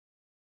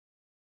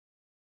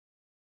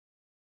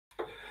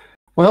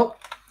 Well,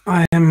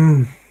 I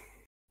am.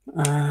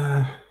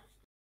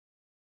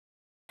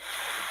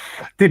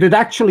 Did it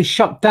actually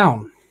shut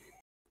down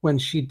when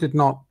she did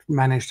not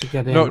manage to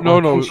get in?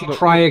 No. Can she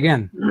try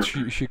again?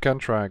 She can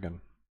try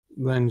again.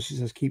 Then she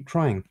says, "Keep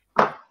trying."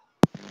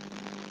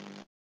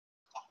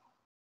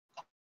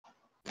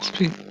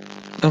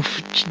 Oh,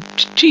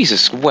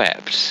 Jesus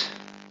wept.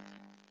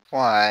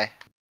 Why?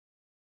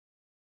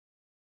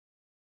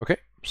 Okay,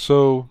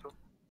 so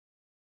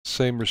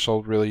same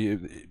result really.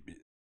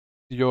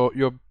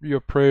 Your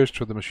prayers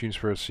to the machine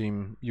spirit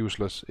seem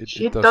useless.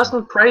 She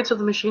doesn't pray to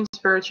the machine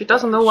spirit. She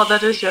doesn't know what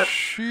that is yet.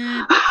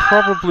 She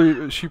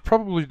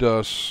probably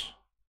does.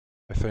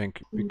 I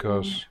think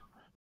because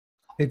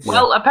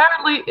well,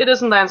 apparently it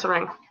isn't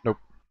answering. Nope.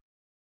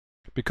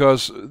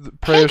 Because the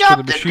prayers to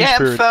the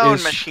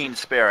machine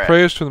spirit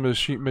prayers to the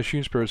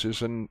machine spirits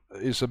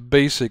is a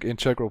basic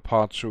integral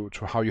part to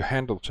how you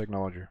handle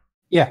technology.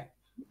 Yeah.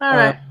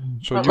 Alright.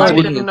 So well, I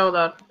didn't know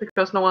that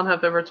because no one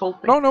have ever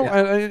told me. No,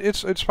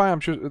 it's fine. I'm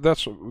just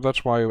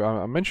that's why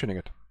I'm mentioning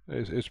it.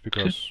 It's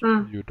because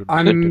you don't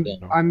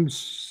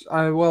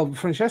know. Well,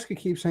 Francesca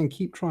keeps saying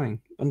keep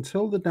trying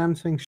until the damn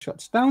thing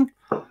shuts down.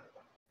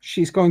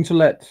 She's going to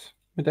let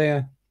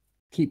Medea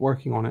keep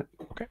working on it.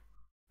 Okay.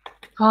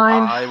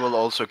 Fine. I will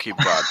also keep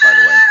guard, by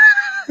the way.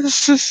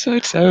 This is so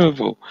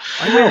terrible.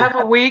 We have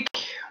a week.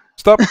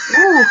 Stop.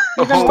 Ooh,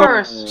 even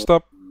worse.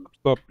 Stop.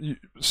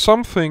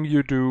 Something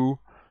you do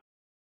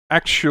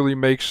actually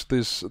makes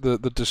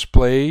the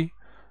display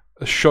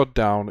shut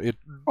down. It.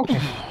 Okay.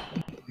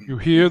 You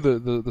hear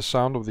the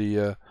sound of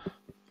the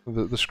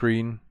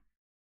screen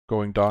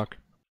going dark.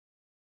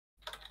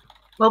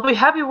 Well, be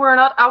happy we're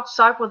not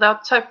outside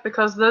without tech,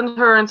 because then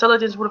her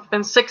intelligence would have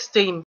been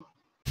 16.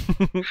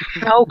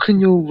 How can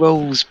your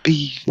rolls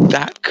be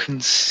that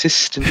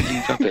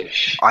consistently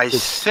rubbish? I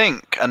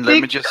think, and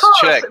let me just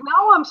check.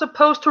 Now I'm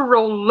supposed to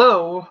roll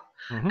low,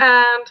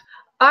 and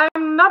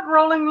I'm not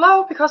rolling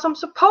low because I'm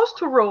supposed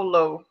to roll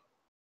low.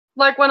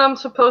 Like when I'm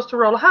supposed to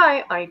roll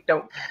high, I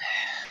don't.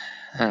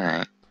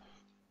 Alright.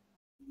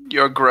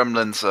 Your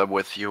gremlins are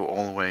with you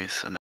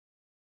always. And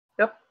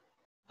Yep.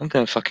 I'm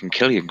gonna fucking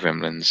kill you,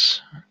 gremlins.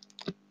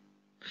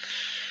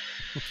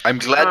 I'm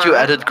glad you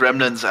added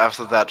gremlins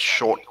after that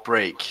short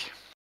break.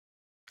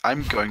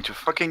 I'm going to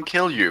fucking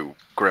kill you,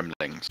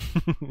 gremlins.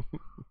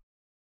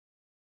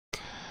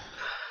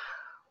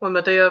 When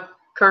Medea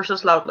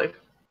curses loudly.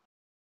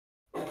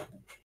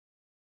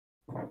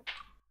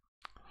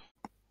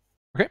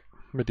 Okay,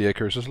 Medea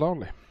curses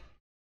loudly.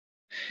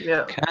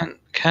 Yeah.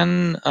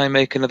 Can I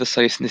make another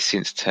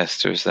Seisnicians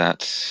test, or is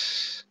that...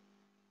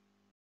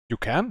 You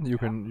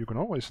can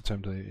always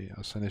attempt a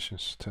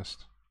Seisnicians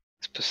test.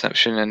 It's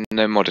perception and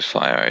no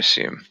modifier, I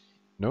assume.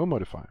 No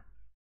modifier.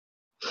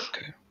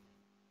 Okay.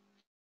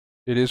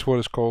 It is what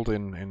is called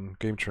in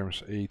game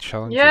terms a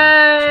challenging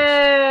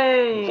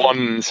Yay! test.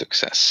 One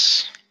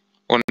success.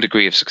 1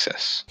 degree of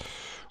success.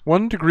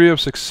 1 degree of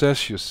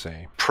success, you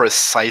say?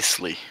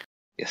 Precisely.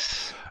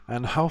 Yes.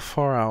 And how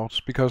far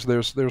out? Because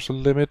there's a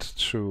limit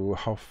to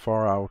how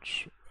far out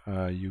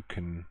you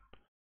can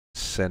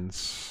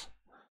sense.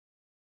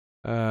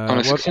 On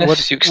a success,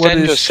 what you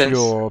extend is your sense.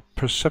 Your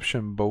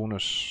perception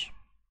bonus?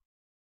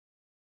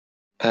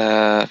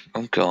 Oh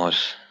god.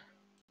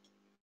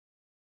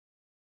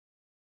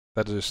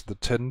 That is the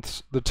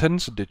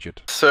 10th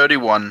digit.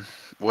 31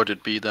 would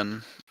it be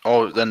then?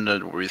 Oh, then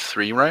it would be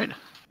 3, right?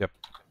 Yep.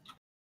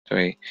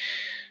 3.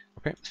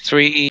 Okay.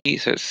 3,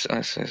 so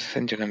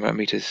send your number of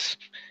meters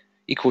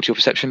equal to your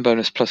perception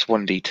bonus plus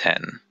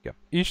 1d10. Yep.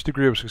 Each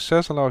degree of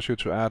success allows you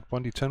to add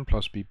 1d10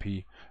 plus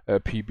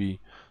PB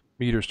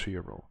meters to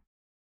your roll.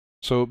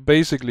 So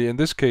basically, in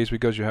this case,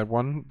 because you had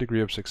 1 degree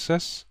of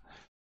success,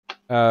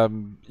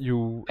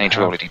 you need to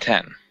roll a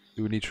d10.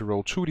 You need to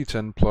roll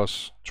 2d10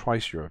 plus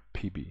twice your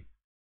PB.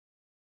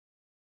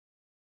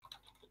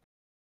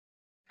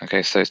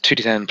 Okay, so it's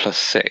 2d10 plus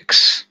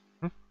 6.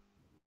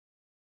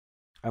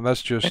 And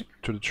that's just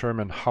to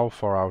determine how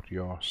far out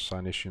your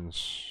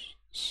Seisnicians,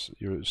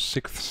 your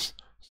 6th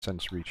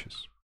sense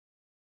reaches.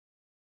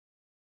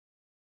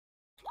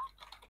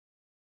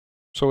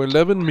 So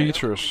 11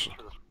 meters.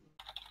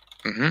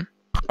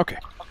 Okay.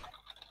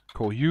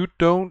 Cool. You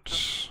don't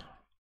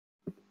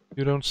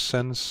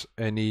sense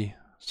any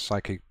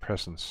psychic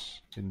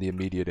presence in the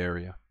immediate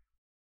area.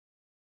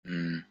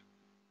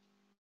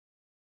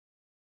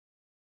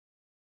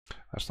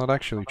 That's not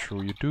actually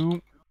true.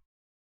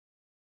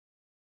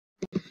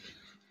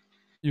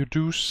 You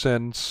do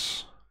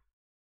sense,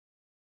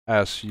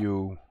 as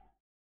you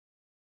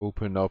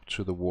open up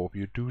to the warp,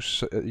 you do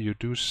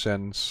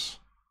sense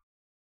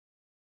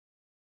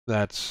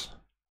that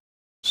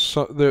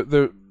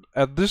there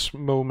at this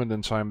moment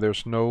in time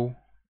there's no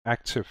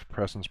active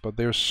presence, but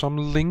there's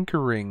some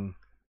lingering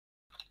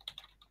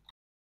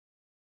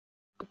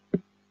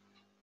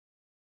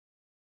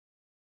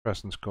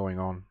presence going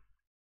on.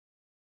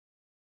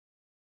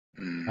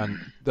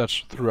 And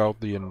that's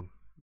throughout the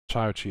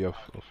entirety of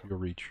your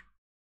reach.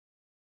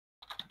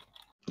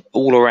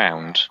 All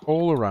around?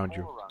 All around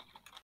you.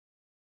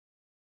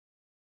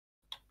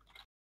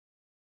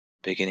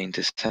 Beginning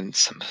to sense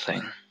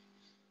something.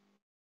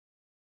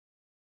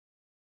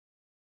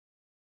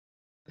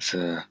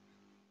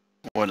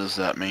 What does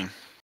that mean?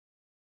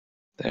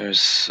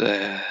 There's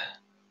a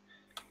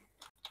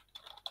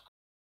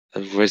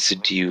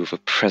residue of a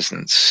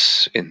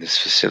presence in this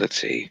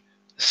facility,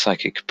 a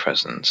psychic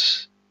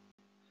presence,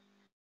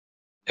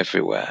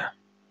 everywhere,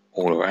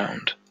 all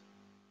around.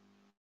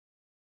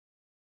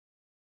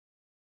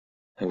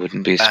 I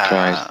wouldn't be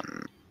surprised.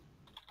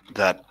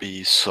 That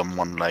be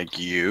someone like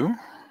you?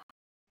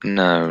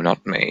 No,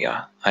 not me.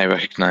 I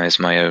recognize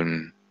my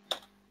own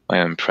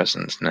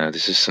presence. No,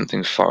 this is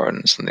something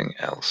foreign, something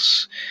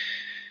else.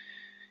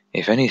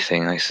 If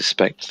anything, I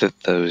suspect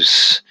that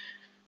those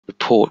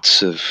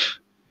reports of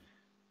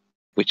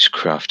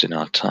witchcraft in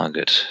our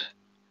target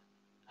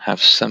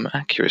have some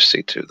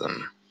accuracy to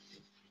them.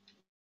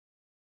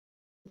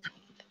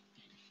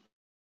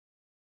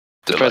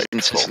 The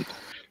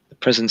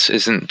presence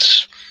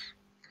isn't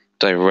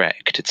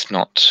direct. It's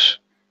not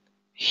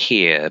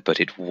here, but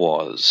it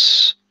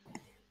was.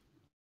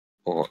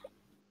 Or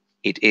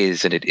it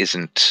is and it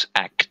isn't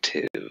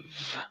active.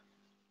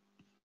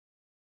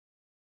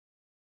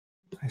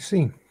 I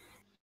see.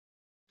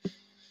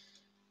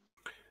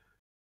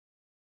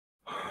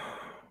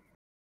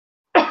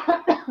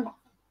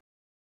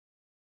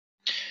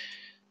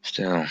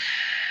 Still, not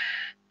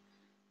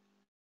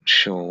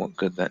sure what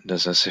good that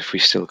does us if we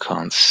still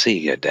can't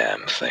see a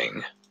damn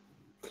thing.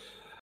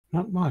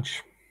 Not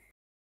much.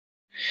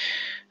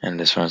 And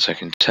as far as I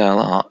can tell,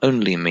 our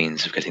only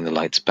means of getting the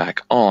lights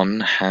back on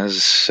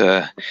has...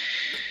 There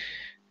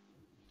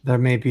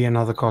may be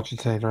another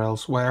cogitator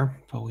elsewhere,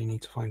 but we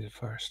need to find it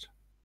first.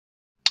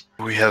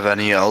 Do we have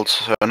any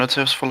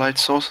alternatives for light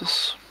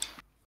sources?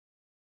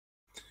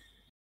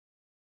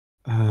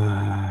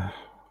 Heine,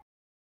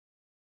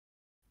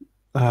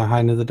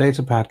 the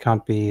data pad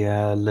can't be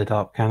lit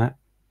up, can it?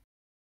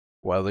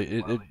 Well,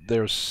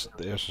 there's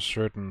a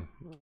certain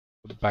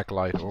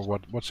backlight, or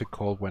what's it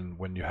called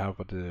when you have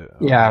the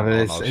yeah, but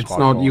it's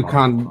not, you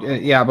can't.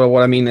 Yeah, but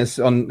what I mean is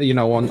on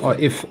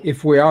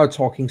if we are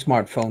talking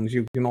smartphones,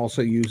 you can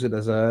also use it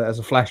as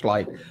a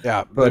flashlight.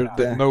 Yeah, but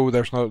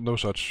there's no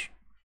such.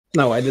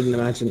 No, I didn't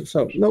imagine.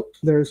 So nope,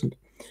 there isn't.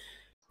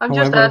 I'm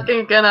just asking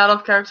again out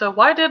of character.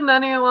 Why didn't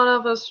any one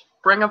of us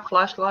bring a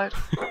flashlight?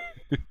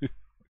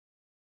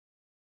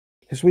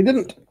 Because we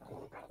didn't.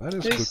 That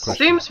is a good question.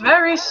 Seems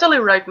very silly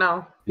right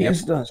now.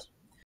 Yes, it does.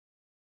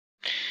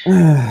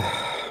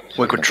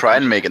 We could try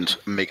and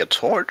make a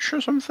torch or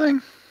something.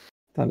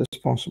 That is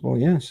possible,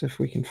 yes, if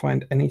we can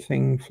find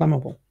anything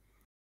flammable.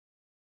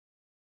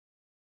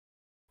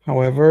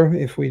 However,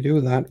 if we do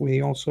that,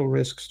 we also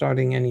risk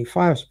starting any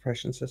fire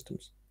suppression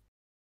systems.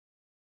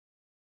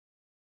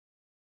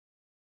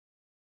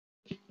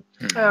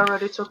 I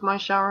already took my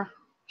shower.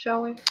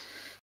 Shall we?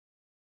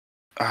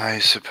 I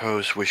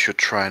suppose we should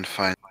try and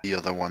find the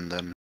other one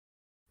then.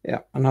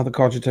 Yeah, another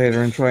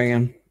cogitator and try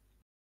again.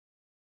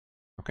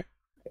 Okay.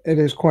 It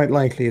is quite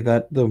likely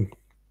that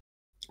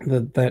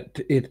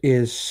that it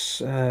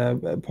is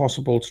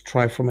possible to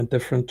try from a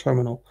different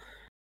terminal.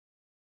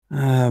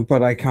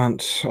 But I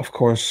can't, of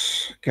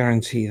course,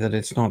 guarantee that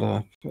it's not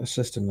a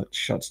system that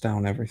shuts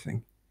down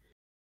everything.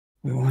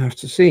 We will have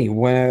to see.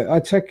 Where I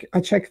check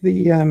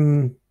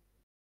the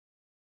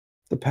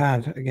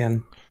pad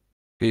again.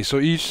 Okay, so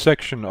each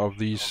section of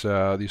these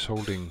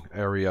holding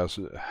areas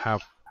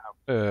has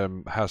a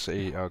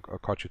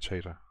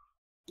cogitator.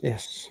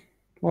 Yes.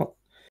 Well,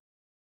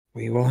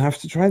 we will have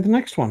to try the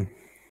next one.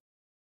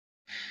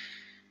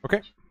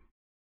 Okay.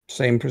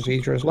 Same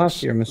procedure as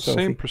last year, Miss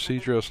Sophie. Same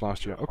procedure as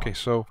last year. Okay,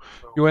 so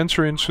you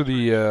enter into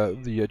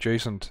the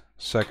adjacent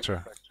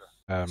sector,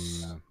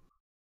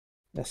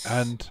 yes.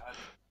 And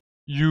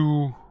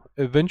you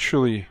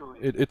eventually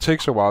it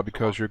takes a while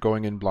because you're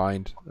going in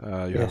blind.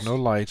 You have no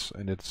lights,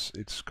 and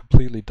it's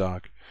completely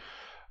dark.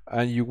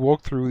 And you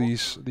walk through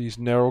these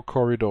narrow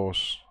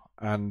corridors,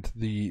 and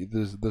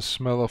the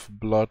smell of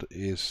blood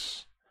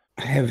is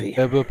heavy,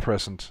 ever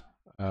present,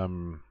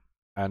 and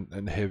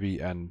heavy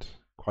and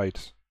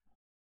quite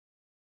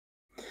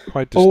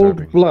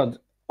disturbing.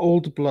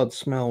 Old blood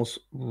smells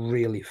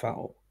really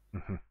foul.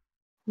 Mm-hmm.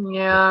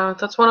 Yeah,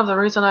 that's one of the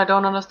reasons I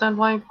don't understand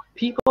why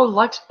people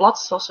like blood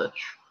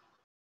sausage.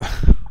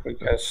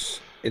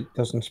 Because it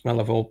doesn't smell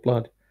of old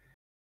blood.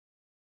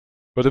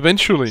 But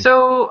eventually...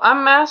 So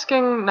I'm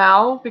asking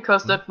now,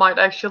 because that might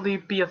actually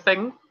be a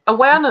thing.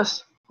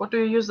 Awareness. What do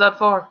you use that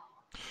for?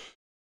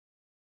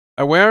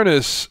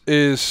 Awareness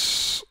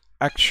is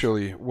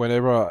actually,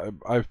 whenever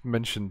I've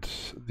mentioned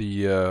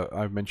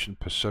I've mentioned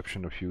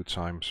perception a few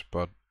times,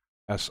 but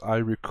as I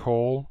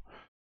recall,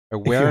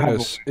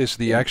 awareness is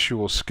the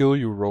actual skill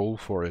you roll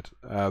for it.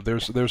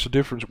 There's a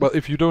difference. Well,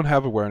 if you don't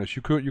have awareness,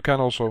 you can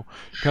also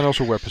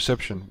wear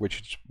perception,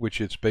 which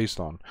it's based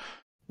on.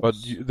 But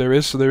there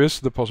is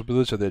the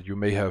possibility that you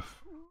may have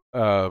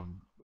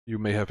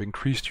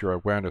increased your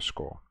awareness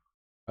score.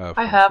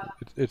 I have.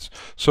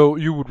 So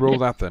you would roll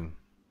that then.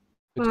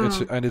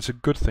 It's a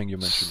good thing you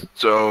mentioned it.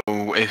 So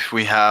if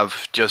we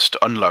have just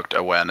unlocked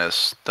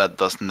awareness, that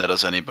doesn't net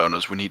us any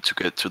bonus. We need to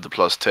get to the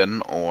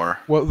 +10, or...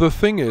 Well, the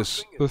thing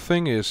is,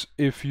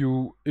 if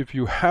you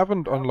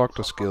haven't unlocked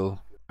a skill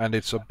and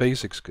it's a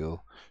basic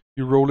skill,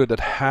 you roll it at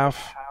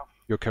half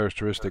your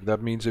characteristic.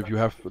 That means if you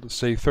have,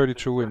 say,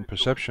 32 in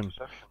perception,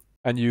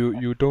 and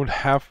you don't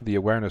have the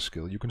awareness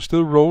skill, you can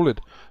still roll it,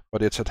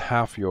 but it's at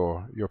half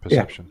your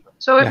perception. Yeah.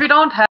 So if you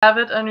don't have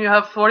it and you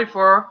have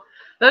 44.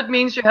 That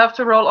means you have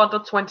to roll under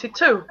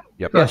 22.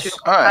 Yep. Yes.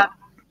 Alright.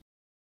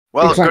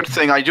 Well, good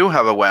thing I do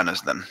have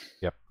awareness then.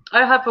 Yep.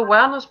 I have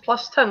awareness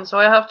 +10, so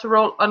I have to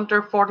roll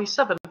under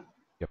 47.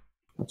 Yep.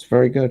 That's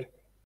very good.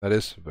 That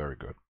is very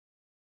good.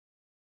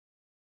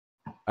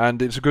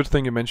 And it's a good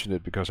thing you mentioned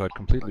it, because I'd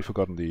completely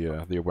forgotten the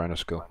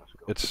awareness skill.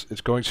 It's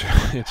going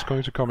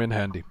to come in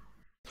handy.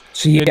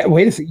 So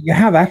wait a second, you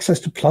have access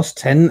to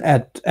 +10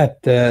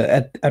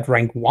 at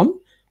rank 1?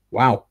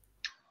 Wow.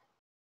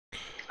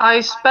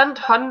 I spent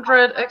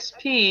 100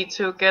 XP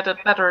to get it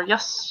better.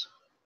 Yes.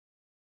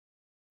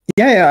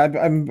 Yeah.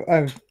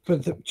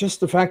 But just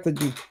the fact that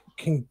you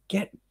can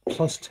get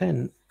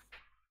 +10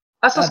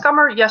 as a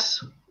scummer,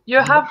 yes. You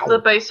have the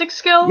basic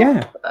skill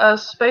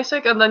as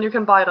basic, and then you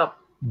can buy it up.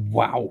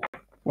 Wow.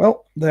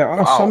 Well, there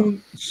are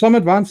some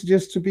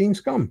advantages to being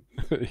scum.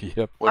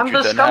 Yep. I'm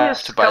the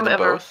scummiest scum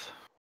ever. Both?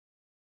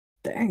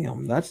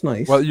 Damn, that's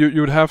nice. Well,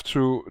 you would have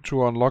to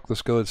unlock the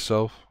skill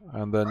itself,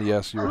 and then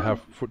yes, you would have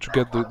to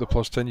get the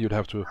 +10. You'd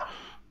have to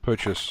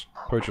purchase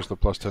the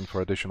 +10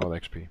 for additional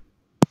XP.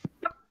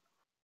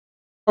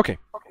 Okay,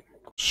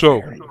 so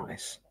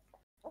nice.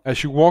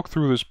 As you walk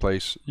through this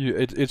place,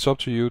 it's up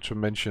to you to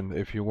mention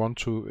if you want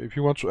to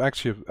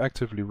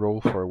actively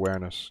roll for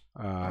awareness.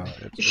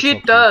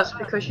 She does,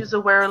 because she's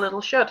aware a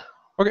little shit.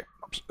 Okay,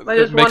 I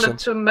just wanted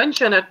to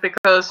mention it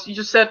because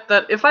you said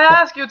that if I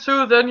ask you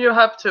to, then you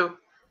have to.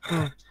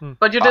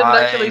 But you didn't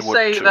I actually would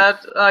say too.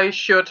 that I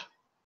should.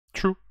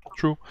 True.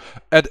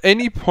 At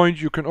any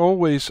point, you can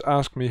always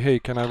ask me, "Hey,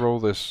 can I roll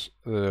this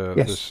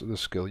Yes.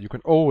 this skill?" You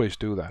can always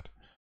do that.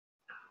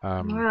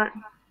 All right.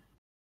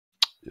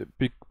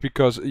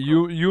 Because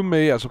you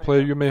may, as a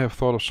player, you may have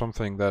thought of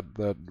something that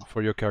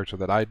for your character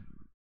that I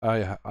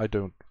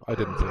didn't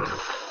think of.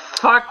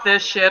 Fuck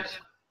this shit.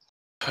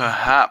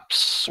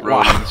 Perhaps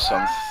rolling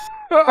some.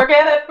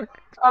 Forget it.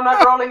 I'm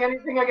not rolling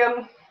anything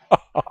again.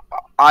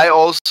 I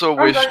also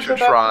I'm wish going to to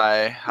bed.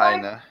 try,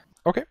 Heine.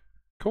 Okay,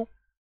 cool.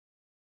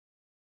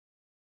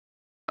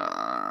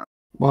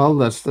 Well,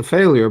 that's the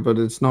failure, but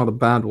it's not a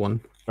bad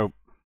one. Oh,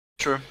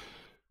 True.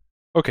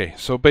 okay,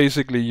 so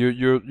basically,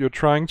 you're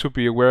trying to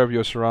be aware of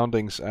your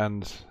surroundings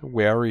and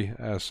wary,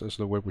 as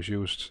the word was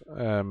used.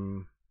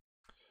 And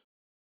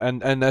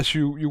as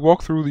you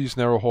walk through these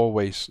narrow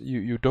hallways,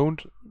 you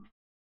don't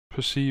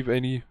perceive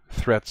any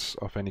threats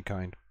of any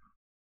kind.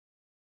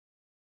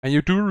 And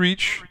you do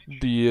reach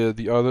the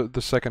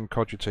second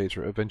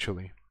cogitator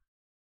eventually.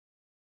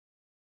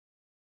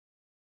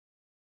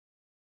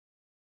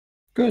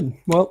 Good.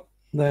 Well,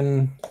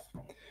 then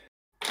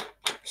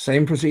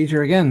same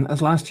procedure again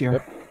as last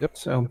year. Yep.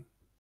 So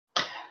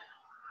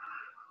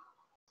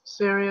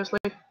Seriously.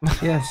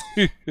 yes.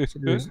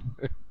 Seriously.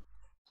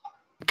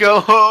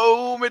 Go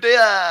home,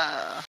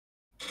 Medea!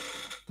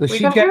 Does We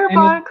she can get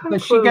hereby any?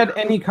 Does she get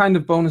conclude. any kind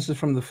of bonuses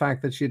from the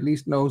fact that she at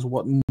least knows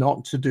what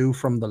not to do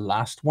from the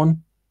last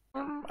one?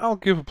 I'll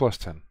give a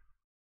 +10.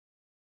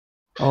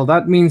 Oh,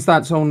 that means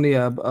that's only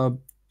a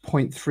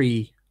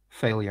 0.3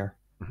 failure.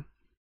 Mhm.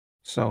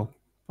 So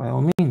by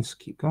all means,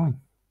 keep going.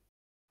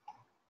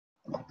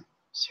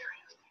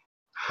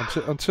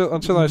 Seriously.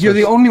 Until I You're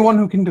say the only one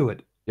who can do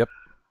it. Yep.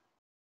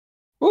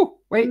 Oh,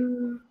 wait.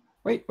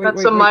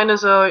 That's a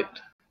 -8.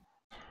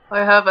 I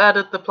have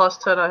added the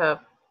 +10 I have.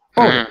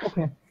 Oh,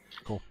 okay.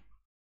 Cool.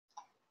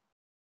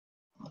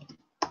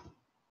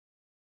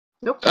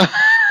 Nope.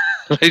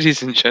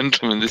 Ladies and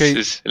gentlemen, this Okay,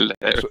 is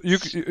hilarious. So you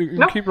can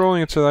Nope. keep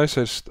rolling until I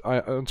say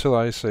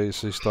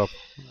say stop.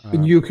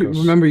 You can, because-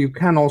 remember, you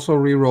can also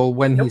re-roll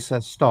when he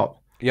says stop.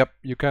 Yep,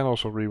 you can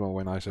also reroll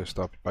when I say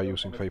stop by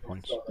using fate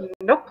points.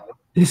 Nope.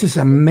 This is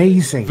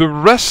amazing. The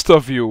rest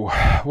of you,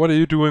 what are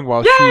you doing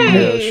while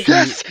Yay!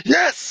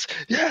 Yes!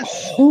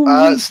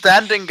 Holy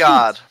Standing shit.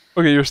 guard.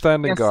 Okay, you're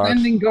standing Yes, guard.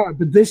 standing guard,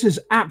 but this is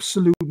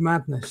absolute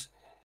madness.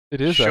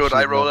 It is. Should I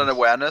actually roll an madness.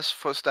 awareness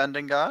for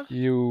standing guard?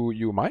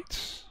 You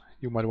might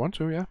want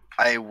to, yeah.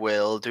 I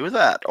will do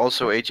that.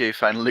 Also, AJ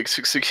finally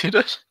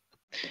succeeded.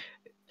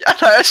 Yeah,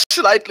 I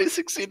slightly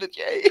succeeded.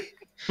 Yay!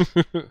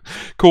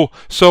 Cool.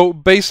 So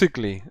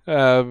basically,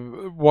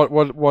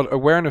 what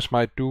awareness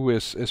might do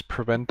is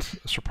prevent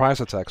surprise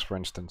attacks, for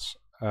instance.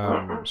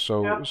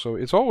 So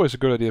it's always a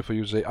good idea for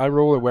you to say, I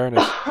roll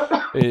awareness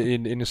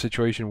in a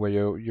situation where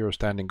you're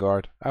standing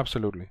guard.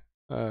 Absolutely.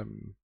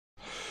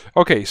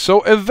 Okay.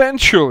 So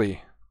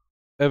eventually,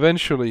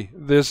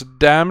 this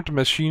damned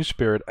machine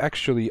spirit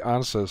actually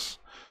answers.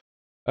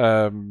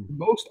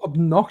 Most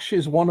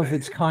obnoxious one of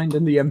its kind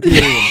in the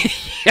Imperium.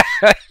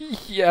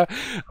 yeah,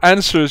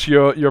 answers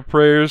your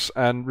prayers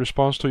and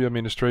responds to your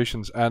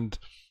ministrations and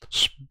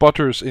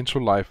sputters into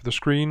life. The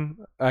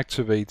screen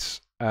activates,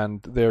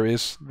 and there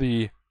is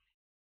the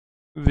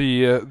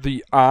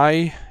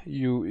eye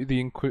in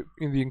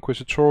the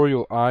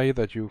inquisitorial eye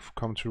that you've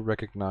come to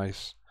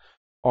recognize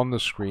on the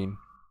screen.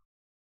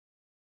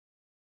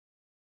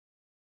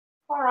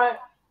 All right.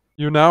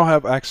 You now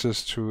have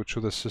access to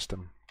the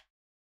system.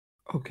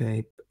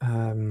 Okay.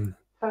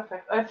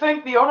 Perfect. I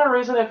think the only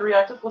reason it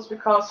reacted was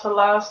because her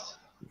last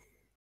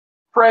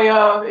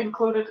prayer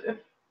included,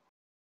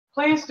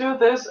 please do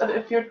this, and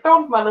if you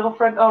don't, my little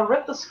friend, I'll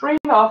rip the screen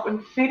off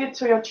and feed it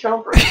to your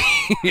children.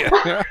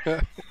 Yeah.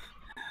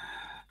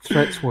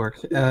 Threats work.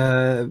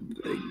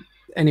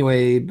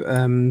 Anyway,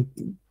 turn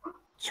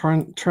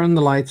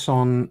the lights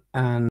on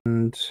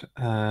and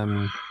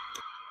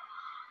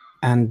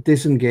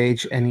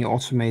disengage any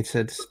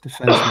automated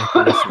defense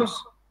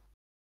mechanisms.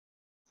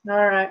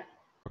 All right.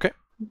 Okay.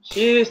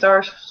 She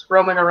starts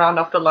roaming around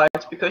after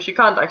lights because she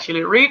can't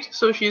actually read,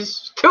 so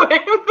she's doing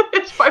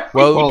this by feet.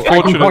 Well,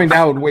 I can point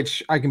out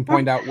which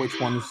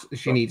ones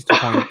she needs to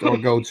point or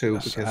go to,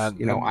 Yes, because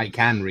and I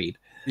can read.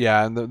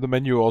 Yeah, and the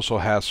menu also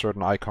has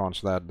certain icons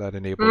that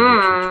enable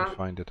you to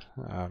find it.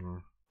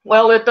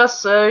 Well, it does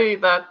say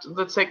that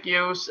the tech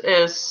use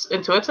is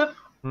intuitive.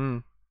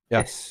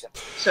 Yes.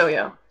 So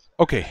yeah.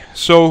 Okay,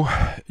 so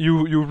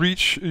you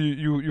reach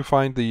you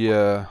find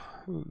the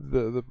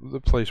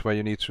place where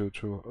you need to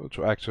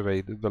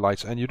activate the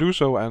lights, and you do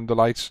so, and the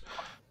lights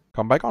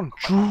come back on,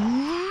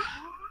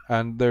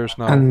 and there's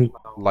now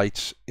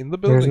lights in the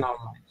building. There's no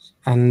lights.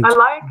 And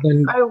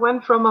I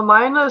went from a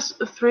minus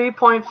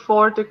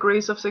 3.4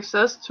 degrees of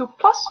success to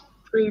plus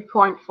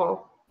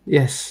 3.4.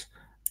 Yes.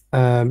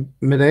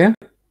 Medea?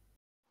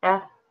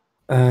 Yeah.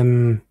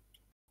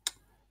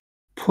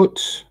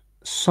 Put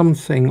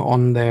something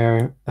on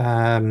there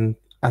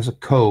as a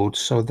code,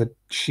 so that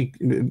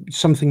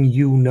something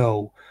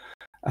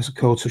as a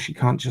code, so she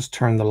can't just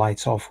turn the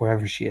lights off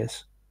wherever she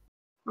is.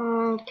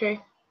 Okay.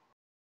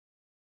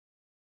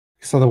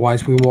 Because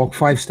otherwise we walk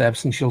 5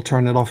 steps and she'll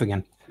turn it off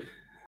again.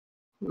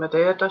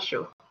 Medea does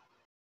show.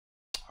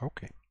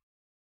 Okay.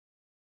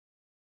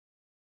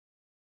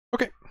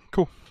 Okay,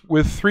 cool.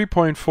 With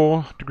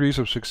 3.4 degrees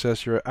of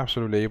success, you're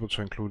absolutely able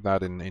to include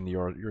that in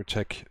your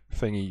tech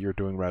thingy you're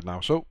doing right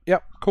now. So, yeah,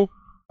 cool.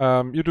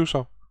 You do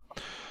so.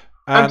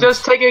 I'm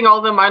just taking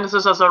all the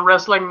minuses as a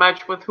wrestling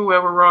match with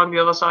whoever were on the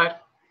other side.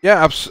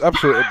 Yeah,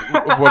 absolutely.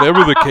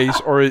 Whatever the case,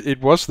 or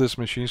it was this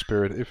machine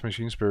spirit. If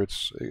machine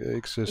spirits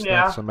exist,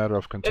 that's a matter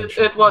of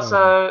contention. It was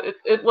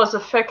a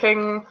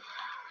fucking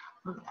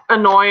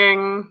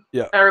annoying,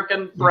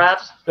 arrogant brat.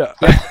 Yeah.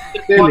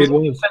 It wants to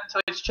be fed to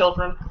its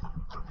children.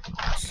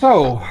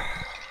 So,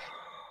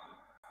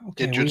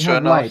 did you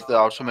turn off the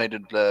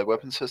automated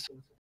weapon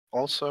system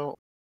also?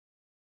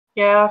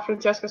 Yeah,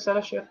 Francesca said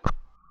I should.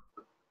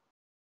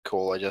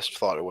 Cool, I just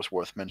thought it was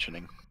worth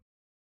mentioning.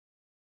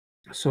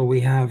 So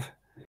we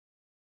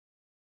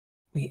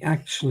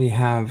actually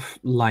have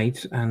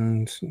light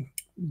and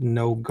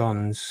no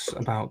guns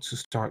about to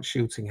start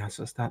shooting at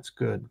us. That's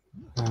good.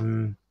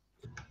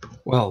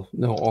 Well,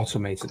 no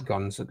automated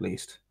guns at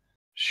least.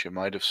 She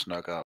might have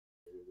snuck up.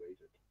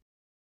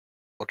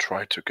 Or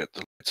tried to get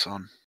the lights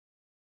on.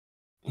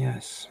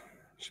 Yes,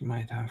 she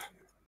might have.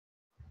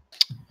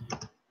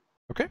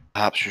 Okay.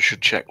 Perhaps you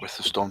should check with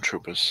the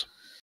stormtroopers.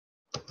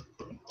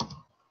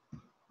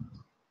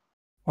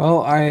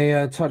 Well,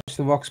 I touch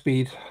the Vox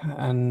bead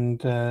and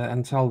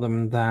tell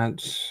them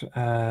that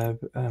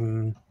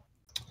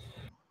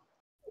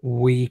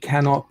we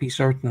cannot be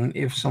certain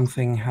if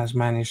something has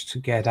managed to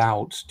get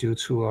out due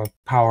to a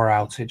power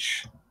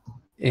outage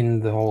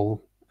in the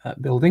whole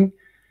building.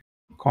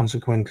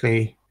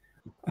 Consequently,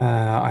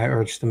 I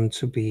urge them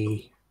to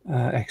be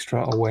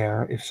extra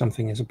aware if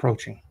something is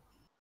approaching.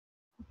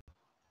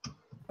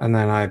 And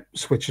then I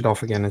switch it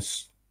off again.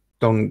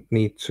 Don't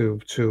need to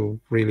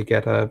really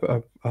get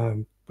a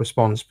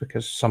response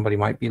because somebody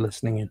might be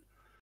listening in.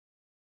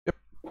 Yep.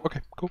 Okay,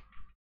 cool.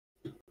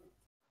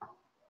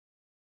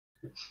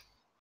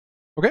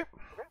 Okay.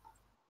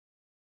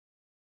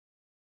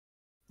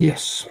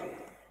 Yes.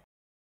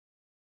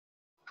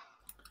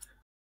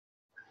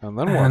 And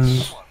then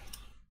what?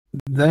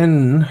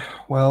 Then,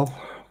 well,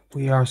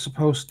 we are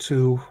supposed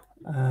to.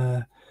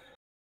 Well,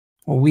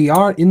 we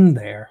are in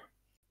there,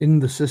 in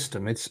the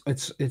system.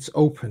 It's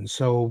open,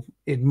 so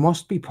it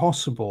must be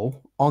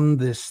possible on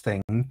this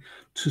thing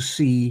to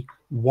see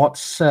what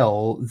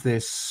cell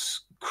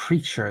this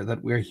creature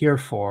that we're here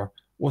for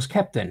was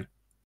kept in.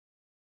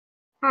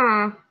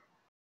 I'll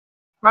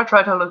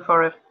try to look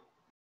for it.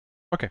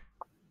 Okay.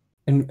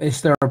 And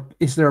is there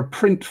a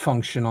print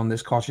function on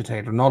this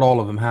cogitator? Not all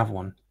of them have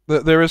one.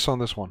 There is on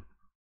this one.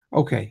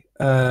 Okay.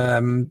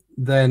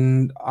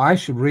 Then I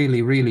should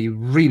really, really,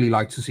 really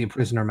like to see a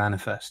prisoner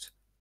manifest.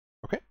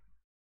 Okay.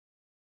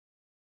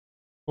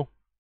 Cool.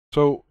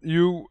 So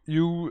you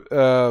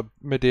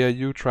Medea,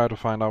 you try to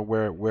find out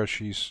where her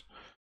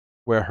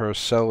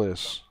cell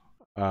is.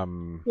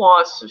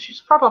 Was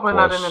she's probably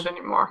not in it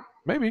anymore.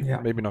 Maybe,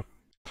 maybe not.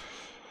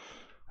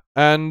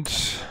 And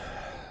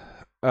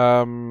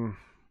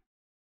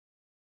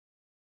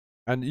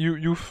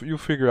you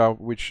figure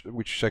out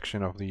which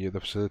section of the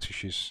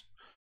facility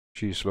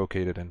she's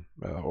located in,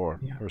 or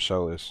her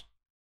cell is.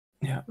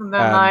 Yeah. And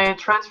then I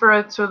transfer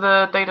it to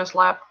the data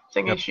lab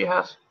thingy she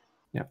has.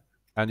 Yeah.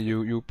 And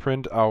you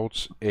print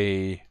out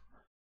a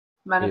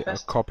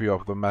copy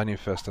of the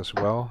manifest as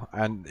well,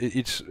 and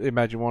it's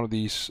imagine one of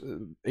these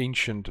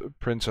ancient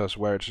printers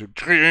where it's and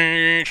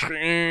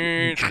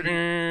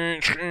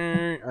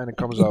it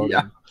comes out.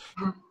 Yeah.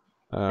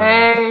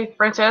 Hey,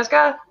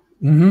 Francesca.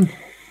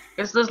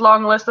 Is this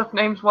long list of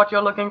names what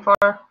you're looking for?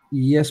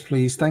 Yes,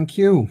 please. Thank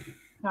you.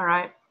 All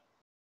right.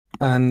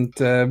 And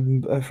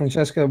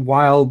Francesca,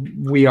 while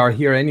we are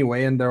here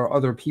anyway, and there are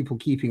other people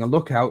keeping a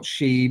lookout,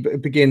 she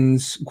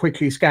begins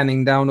quickly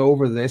scanning down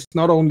over this,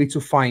 not only to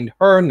find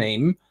her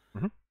name,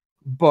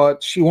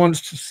 but she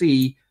wants to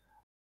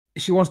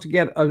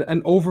get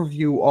an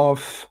overview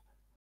of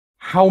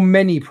how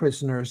many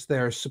prisoners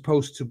there's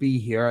supposed to be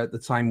here at the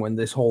time when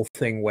this whole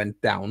thing went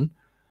down.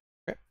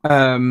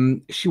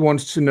 She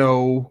wants to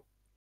know.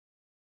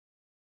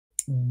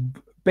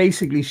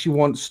 Basically, she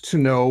wants to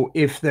know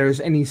if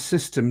there's any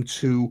system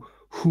to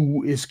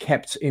who is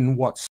kept in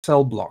what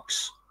cell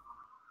blocks.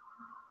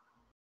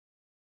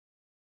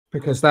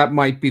 Because that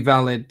might be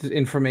valid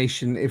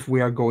information if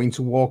we are going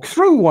to walk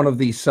through one of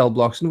these cell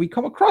blocks and we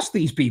come across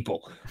these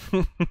people.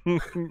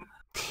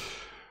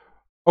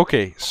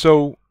 Okay,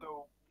 so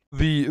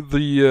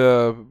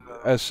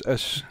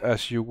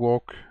as you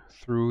walk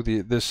through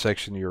this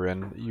section you're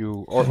in,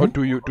 or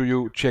do you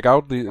check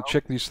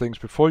these things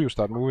before you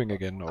start moving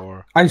again,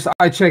 or I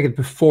check it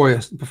before I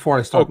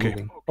start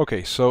moving.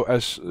 Okay, so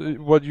as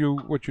what you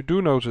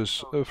do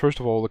notice, first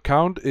of all, the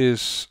count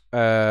is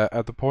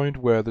at the point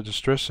where the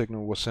distress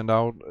signal was sent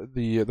out.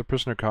 The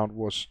prisoner count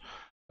was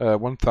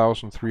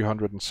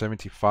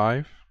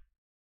 1,375.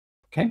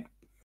 Okay,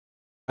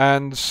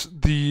 and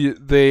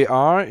they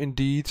are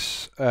indeed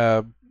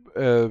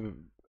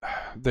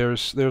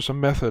there's a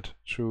method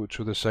to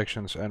the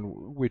sections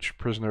and which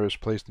prisoner is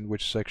placed in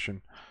which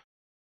section.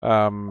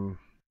 But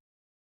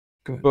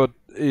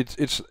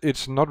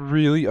it's not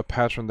really a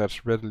pattern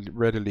that's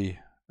readily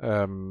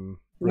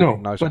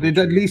no, but it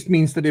at least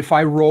means that if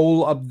I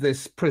roll up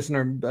this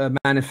prisoner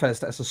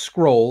manifest as a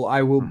scroll,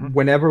 I will,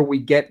 whenever we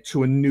get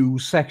to a new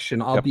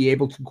section, I'll be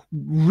able to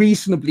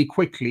reasonably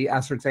quickly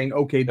ascertain,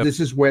 okay, this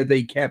is where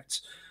they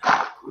kept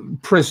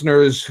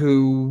prisoners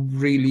who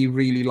really,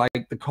 really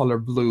like the color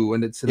blue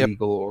and it's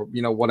illegal, or,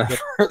 you know, whatever.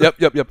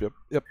 Yep,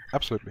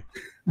 absolutely.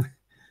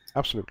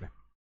 Absolutely.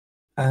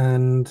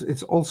 And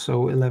it's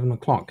also 11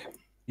 o'clock.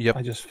 Yep.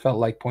 I just felt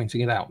like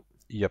pointing it out.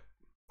 Yep.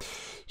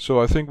 So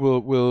I think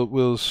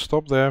we'll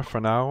stop there for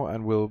now,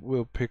 and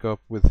we'll pick up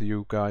with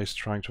you guys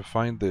trying to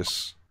find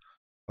this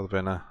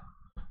Alvena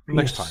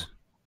next time.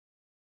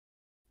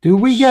 Do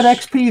we get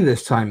XP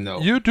this time, though?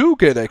 You do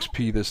get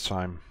XP this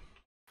time.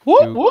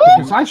 What?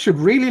 Because I should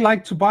really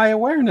like to buy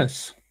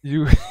awareness.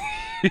 You.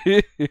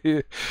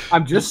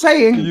 I'm just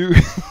saying. You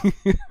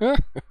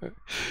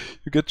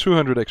get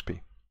 200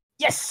 XP.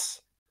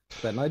 Yes.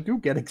 Then I do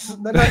get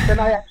then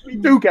I actually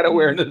do get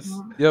awareness.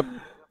 Yep.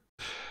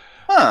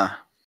 Huh.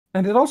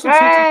 And it also takes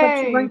us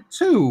up to rank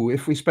 2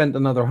 if we spend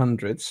another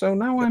 100. So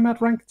now I'm at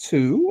rank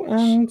 2,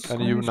 and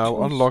you've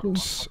now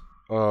unlocked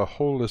a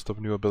whole list of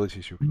new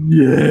abilities you can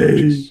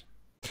purchase.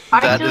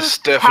 That is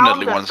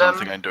definitely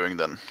something I'm doing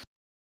then.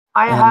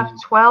 I have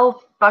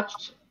 12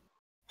 budget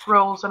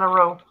rolls in a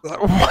row.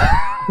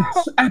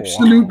 That's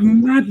absolute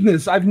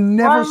madness. I've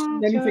never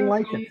seen anything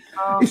like it.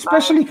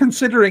 Especially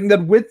considering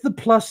that with the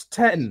plus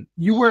 10,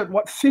 you were at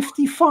what,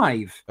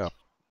 55? Yeah, it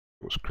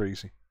was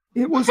crazy.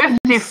 It was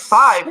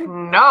 55.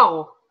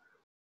 No.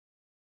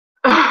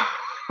 No.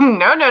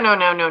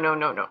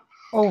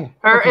 Oh,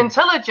 her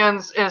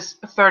intelligence is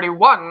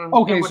 31.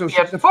 Okay, it would so be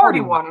she's at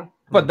 41.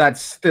 But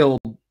that's still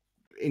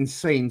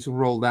insane to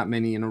roll that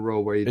many in a row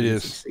where you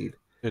didn't succeed.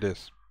 It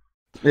is.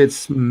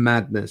 It's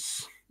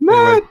madness.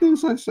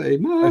 Madness, I say.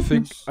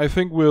 Madness. I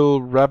think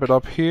we'll wrap it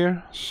up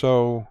here.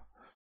 So,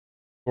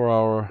 for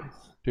our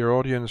dear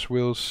audience,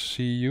 we'll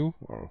see you,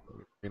 or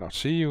may not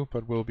see you,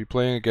 but we'll be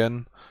playing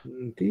again.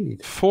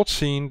 Indeed.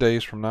 14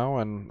 days from now,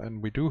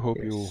 and we do hope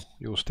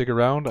you'll stick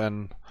around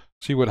and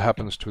see what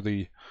happens to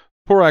the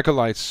poor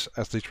acolytes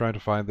as they try to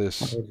find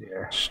this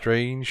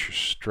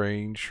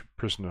strange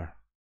prisoner.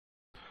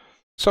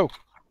 So,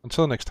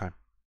 until next time.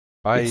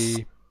 Bye. Yes.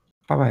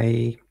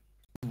 Bye-bye.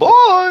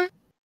 Bye.